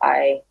person that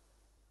I,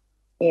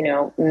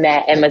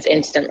 met and was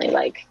instantly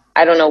like,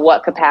 I don't know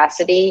what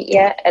capacity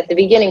yet. At the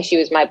beginning, she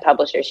was my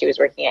publisher. She was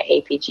working at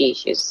APG.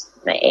 She was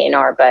my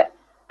A&R, but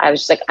I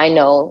was just like, I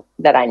know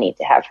that I need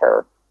to have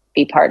her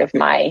be part of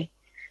my,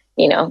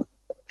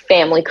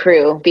 family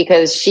crew,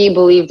 because she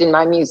believed in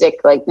my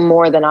music like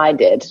more than I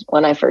did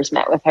when I first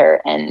met with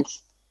her. And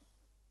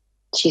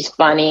she's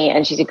funny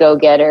and she's a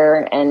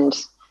go-getter, and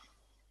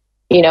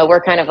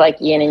we're kind of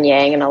like yin and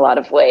yang in a lot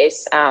of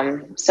ways.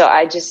 So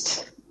I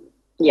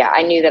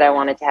knew that I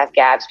wanted to have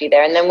Gabs be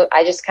there. And then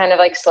I just kind of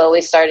like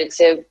slowly started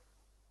to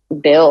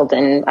build,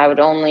 and I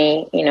would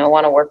only,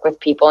 want to work with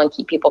people and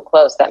keep people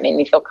close that made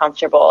me feel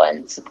comfortable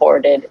and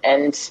supported.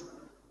 And,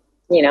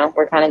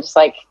 we're kind of just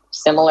like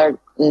similar,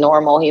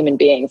 normal human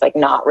beings, like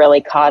not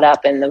really caught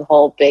up in the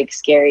whole big,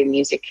 scary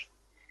music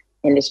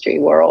industry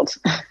world.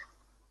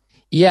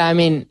 Yeah. I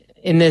mean,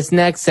 in this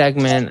next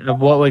segment of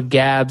What Would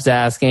Gabs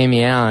Ask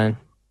Amy Allen?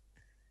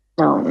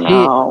 Oh,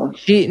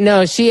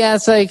 no. She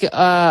asked like,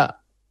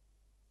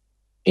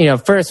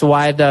 first,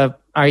 why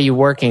are you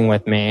working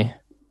with me?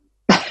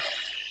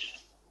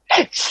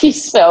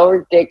 She's so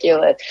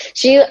ridiculous.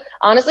 She,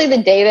 honestly,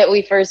 the day that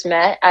we first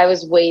met, I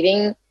was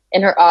waiting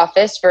in her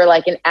office for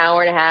like an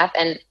hour and a half,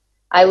 and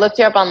I looked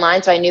her up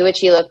online, so I knew what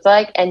she looked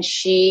like, and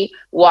she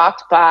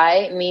walked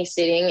by me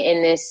sitting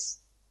in this,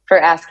 for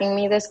asking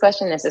me this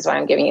question, this is why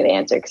I'm giving you the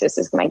answer, because this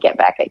is my get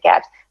back at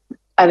Gabs.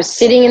 I was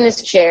sitting in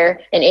this chair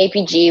in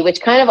APG,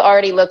 which kind of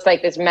already looks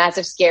like this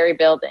massive, scary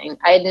building.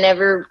 I had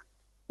never,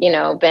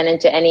 been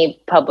into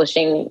any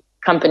publishing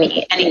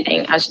company,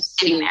 anything. I was just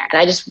sitting there,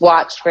 and I just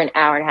watched for an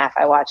hour and a half.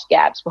 I watched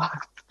Gabs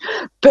walk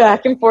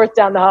back and forth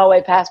down the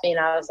hallway past me, and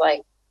I was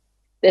like,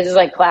 this is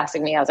like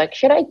classic me. I was like,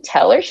 should I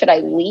tell her? Should I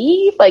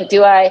leave? Like,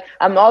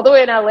 I'm all the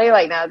way in LA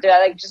like now. Do I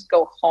like just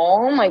go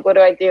home? Like, what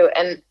do I do?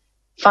 And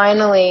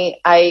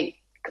finally, I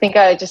think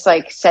I just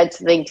like said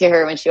something to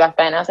her when she walked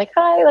by, and I was like,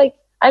 hi, like,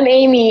 I'm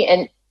Amy.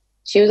 And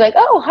she was like,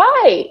 oh,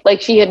 hi.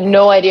 Like, she had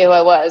no idea who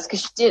I was,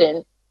 because she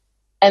didn't.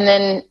 And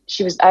then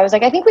I was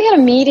like, I think we had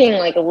a meeting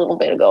like a little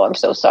bit ago. I'm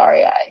so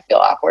sorry. I feel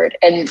awkward.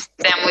 And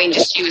then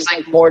she was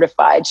like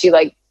mortified. She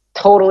like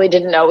totally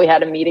didn't know we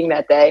had a meeting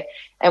that day.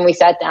 And we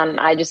sat down, and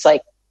I just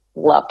like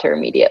loved her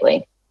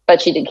immediately.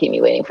 But she did keep me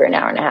waiting for an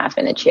hour and a half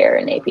in a chair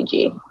in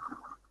APG.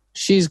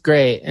 She's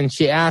great. And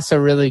she asked a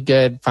really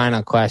good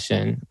final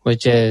question,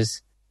 which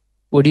is,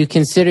 would you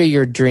consider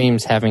your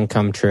dreams having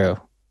come true?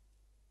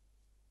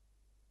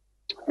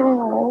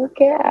 Oh,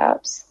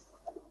 Gabs.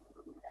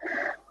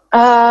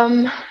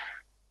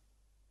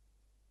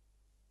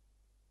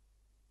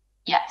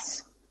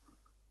 Yes.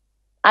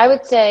 I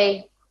would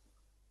say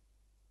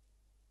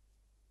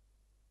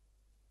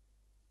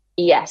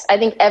yes. I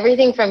think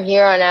everything from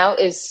here on out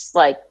is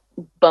like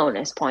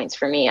bonus points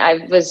for me.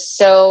 I was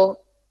so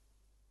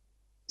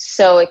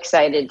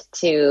excited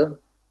to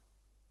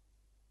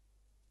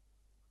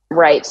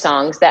write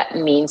songs that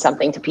mean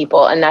something to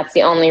people. And that's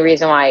the only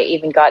reason why I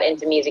even got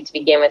into music to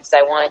begin with. Is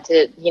I wanted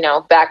to,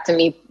 back to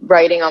me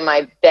writing on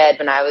my bed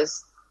when I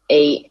was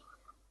 8,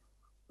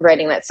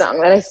 writing that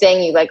song that I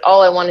sang you, like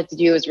all I wanted to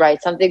do was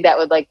write something that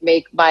would like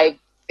make my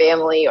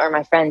family or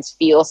my friends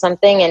feel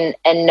something.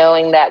 And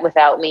knowing that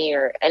without me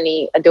or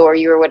any Adore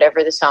You or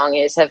whatever the song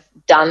is have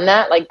done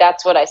that, like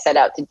that's what I set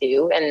out to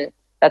do. And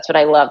that's what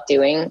I love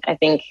doing. I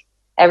think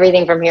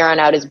everything from here on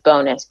out is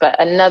bonus, but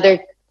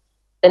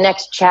the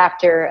next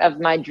chapter of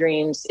my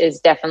dreams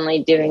is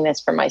definitely doing this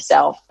for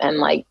myself and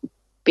like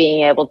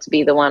being able to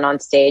be the one on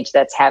stage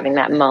that's having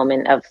that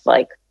moment of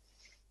like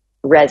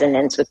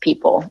resonance with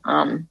people.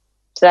 So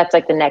that's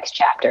like the next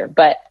chapter,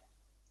 but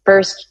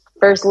first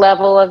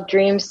level of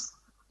dreams.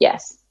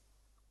 Yes.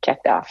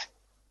 Checked off.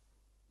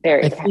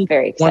 Very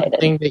excited. One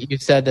thing that you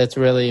said that's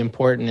really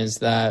important is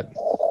that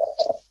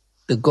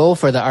the goal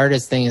for the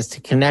artist thing is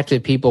to connect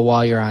with people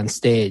while you're on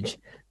stage.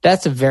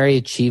 That's a very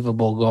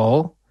achievable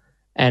goal.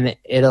 And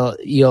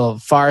you'll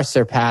far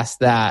surpass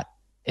that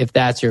if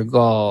that's your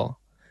goal.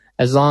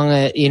 As long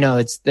as,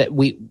 it's that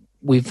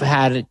we've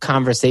had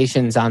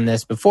conversations on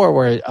this before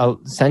where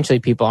essentially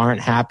people aren't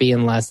happy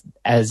unless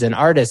as an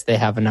artist they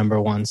have a number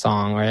one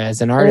song, or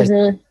as an artist.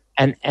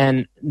 Mm-hmm.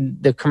 And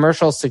the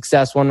commercial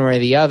success one way or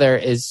the other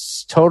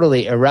is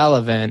totally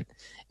irrelevant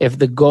if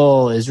the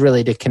goal is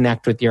really to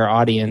connect with your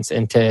audience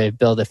and to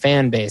build a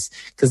fan base,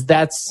 because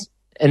that's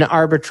an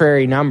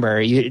arbitrary number.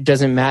 It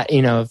doesn't matter,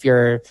 if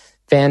your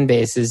fan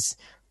base is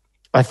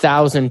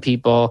 1,000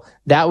 people,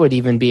 that would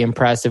even be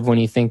impressive when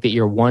you think that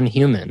you're one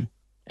human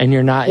and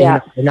you're not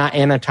you're not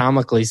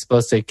anatomically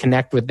supposed to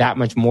connect with that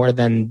much more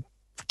than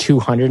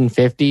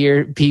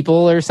 250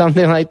 people or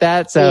something like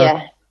that.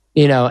 So,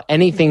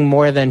 anything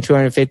more than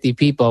 250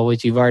 people,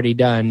 which you've already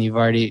done, you've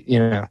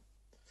gotten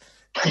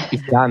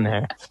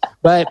there.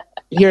 But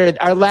here,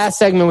 our last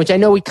segment, which I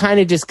know we kind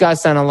of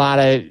discussed on a lot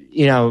of,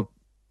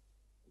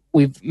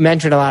 we've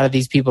mentioned a lot of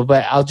these people,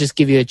 but I'll just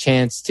give you a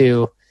chance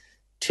to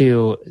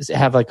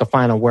have like a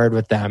final word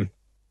with them.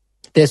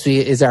 This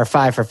is our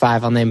 5 for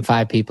 5. I'll name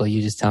 5 people.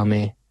 You just tell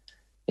me,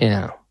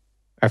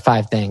 are or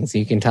 5 things.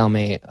 You can tell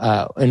me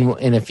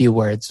in a few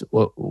words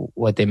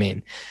what they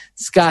mean.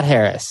 Scott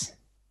Harris.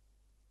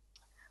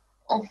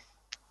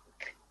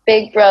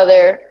 Big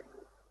brother,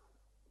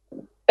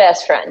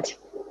 best friend,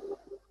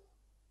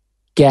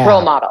 Gab.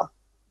 role model.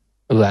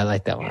 Ooh, I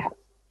like that one.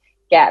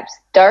 Gabs,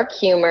 dark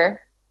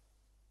humor,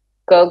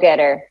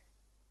 go-getter,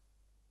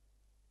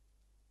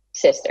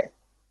 sister.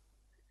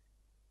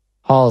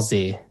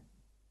 Halsey.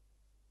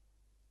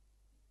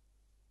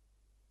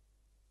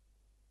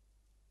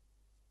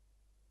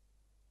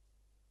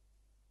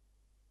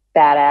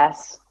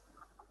 Badass.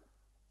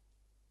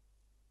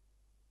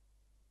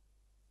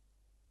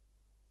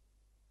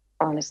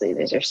 Honestly,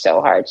 these are so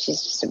hard.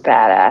 She's just a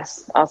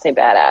badass. I'll say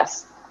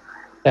badass.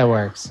 That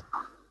works.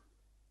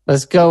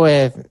 Let's go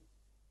with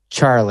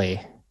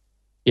Charlie,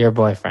 your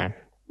boyfriend.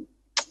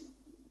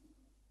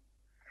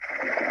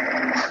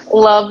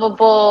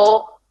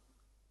 Lovable,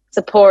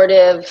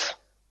 supportive,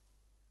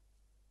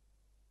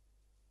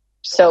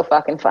 so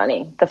fucking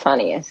funny. The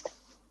funniest.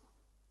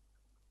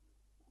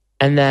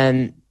 And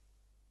then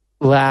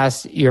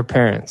last, your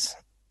parents.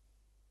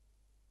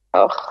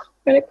 Oh,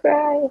 I'm gonna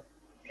cry.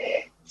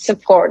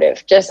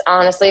 Supportive. Just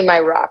honestly, my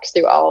rocks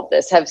through all of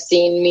this have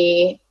seen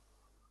me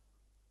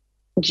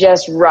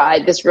just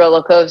ride this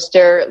roller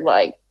coaster,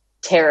 like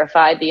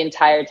terrified the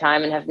entire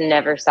time, and have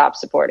never stopped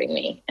supporting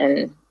me.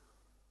 And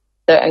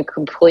the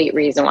complete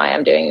reason why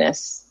I'm doing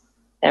this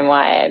and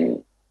why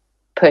I'm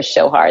pushed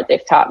so hard.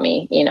 They've taught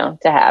me,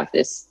 to have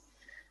these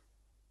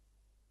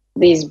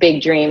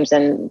big dreams,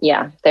 and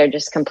yeah, they're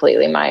just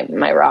completely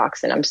my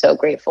rocks, and I'm so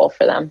grateful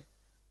for them.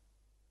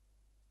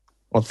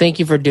 Well, thank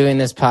you for doing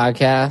this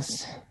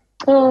podcast.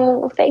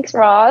 Oh, thanks,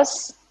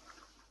 Ross.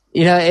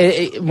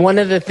 One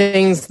of the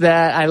things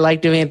that I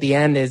like doing at the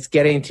end is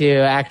getting to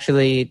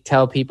actually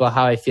tell people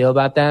how I feel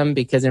about them,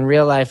 because in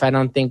real life, I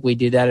don't think we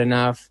do that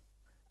enough.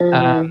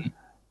 Mm-hmm.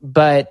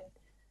 But,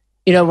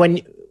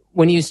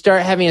 when you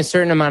start having a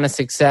certain amount of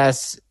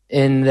success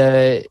in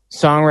the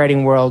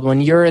songwriting world,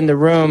 when you're in the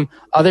room,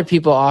 other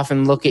people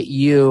often look at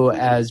you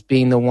as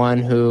being the one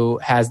who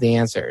has the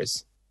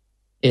answers.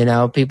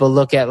 People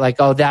look at like,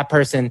 oh, that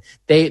person,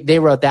 they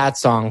wrote that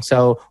song.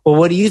 So, well,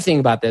 what do you think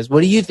about this?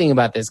 What do you think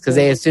about this? Because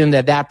they assume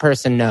that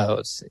person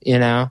knows,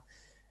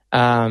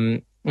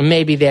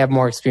 maybe they have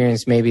more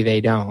experience, maybe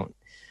they don't.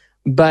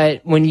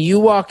 But when you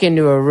walk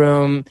into a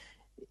room,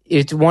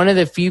 it's one of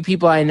the few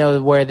people I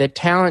know where the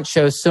talent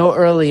shows so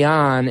early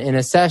on in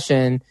a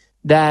session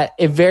that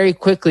it very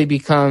quickly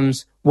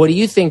becomes, what do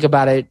you think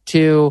about it?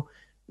 To,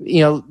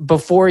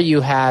 before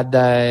you had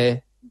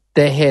the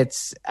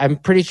hits, I'm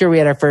pretty sure we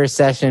had our first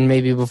session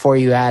maybe before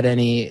you had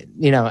any,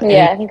 Yeah,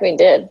 I think we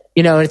did.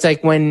 It's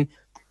like when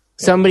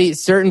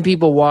certain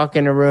people walk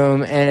in a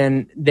room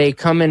and they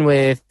come in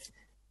with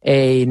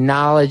a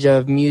knowledge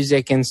of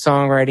music and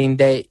songwriting,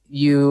 that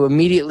you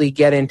immediately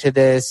get into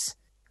this,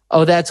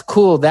 oh, that's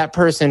cool. That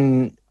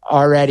person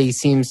already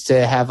seems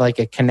to have like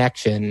a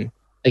connection.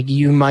 Like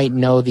you might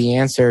know the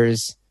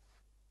answers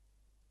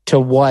to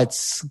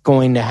what's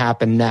going to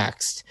happen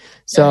next.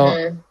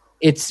 So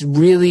it's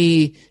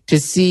really,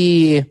 to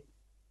see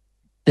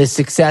the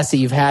success that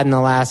you've had in the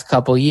last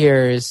couple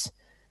years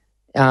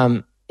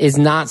is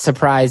not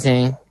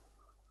surprising,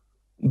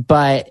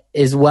 but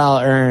is well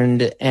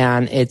earned.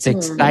 And it's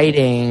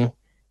exciting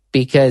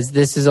because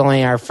this is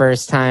only our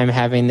first time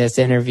having this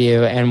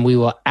interview, and we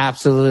will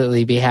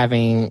absolutely be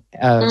having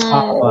a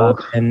follow-up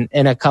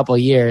in a couple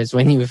years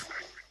when you've,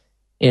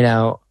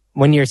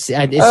 when you're, it's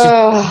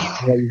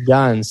just what you've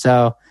done.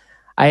 So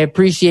I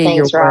appreciate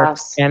your work,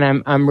 Ross.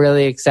 and I'm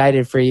really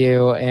excited for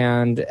you.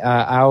 And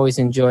I always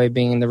enjoy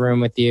being in the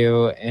room with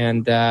you.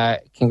 And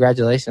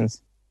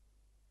congratulations.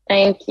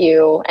 Thank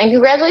you, and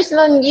congratulations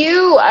on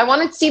you. I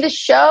want to see the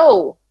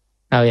show.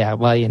 Oh yeah,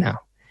 well,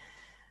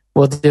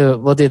 we'll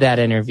do that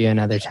interview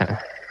another time.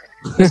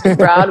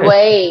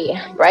 Broadway,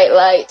 bright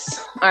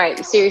lights. All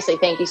right, seriously,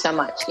 thank you so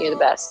much. You're the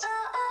best.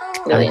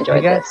 Really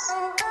enjoyed this.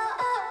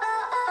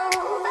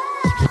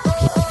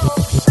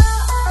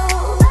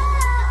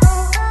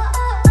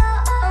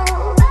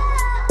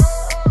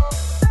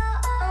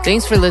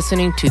 Thanks for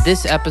listening to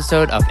this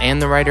episode of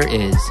And the Writer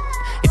Is.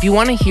 If you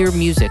want to hear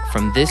music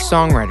from this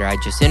songwriter I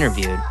just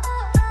interviewed,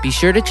 be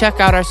sure to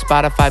check out our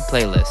Spotify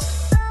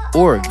playlist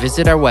or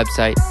visit our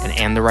website at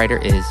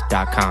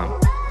andthewriteris.com.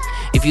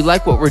 If you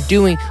like what we're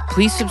doing,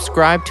 please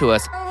subscribe to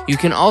us. You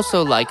can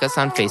also like us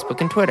on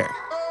Facebook and Twitter.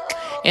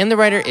 And the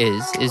Writer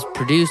is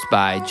produced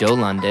by Joe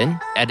London,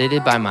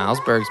 edited by Miles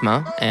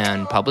Bergsma,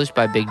 and published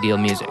by Big Deal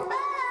Music.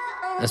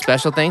 A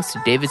special thanks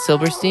to David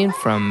Silverstein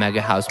from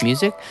Mega House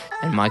Music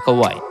and Michael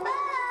White.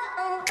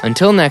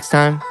 Until next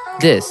time,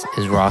 this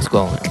is Ross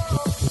Golan.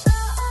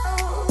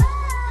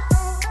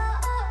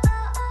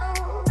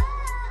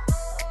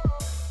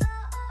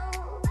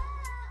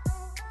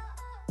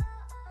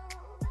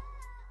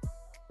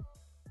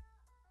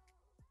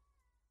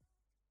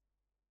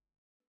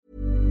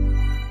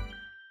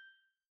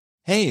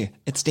 Hey,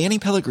 it's Danny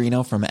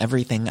Pellegrino from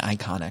Everything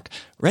Iconic.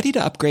 Ready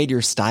to upgrade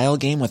your style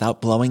game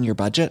without blowing your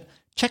budget?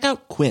 Check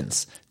out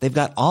Quince. They've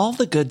got all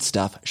the good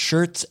stuff,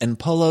 shirts and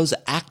polos,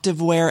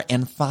 activewear,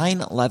 and fine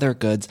leather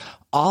goods,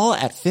 all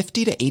at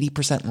 50 to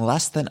 80%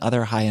 less than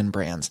other high-end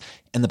brands.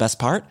 And the best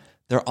part?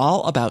 They're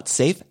all about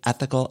safe,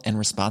 ethical, and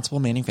responsible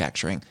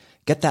manufacturing.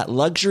 Get that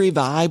luxury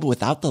vibe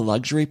without the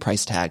luxury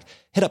price tag.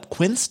 Hit up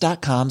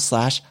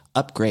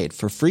quince.com/upgrade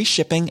for free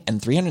shipping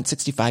and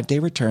 365-day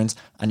returns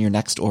on your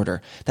next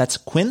order. That's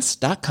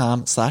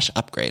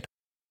quince.com/upgrade.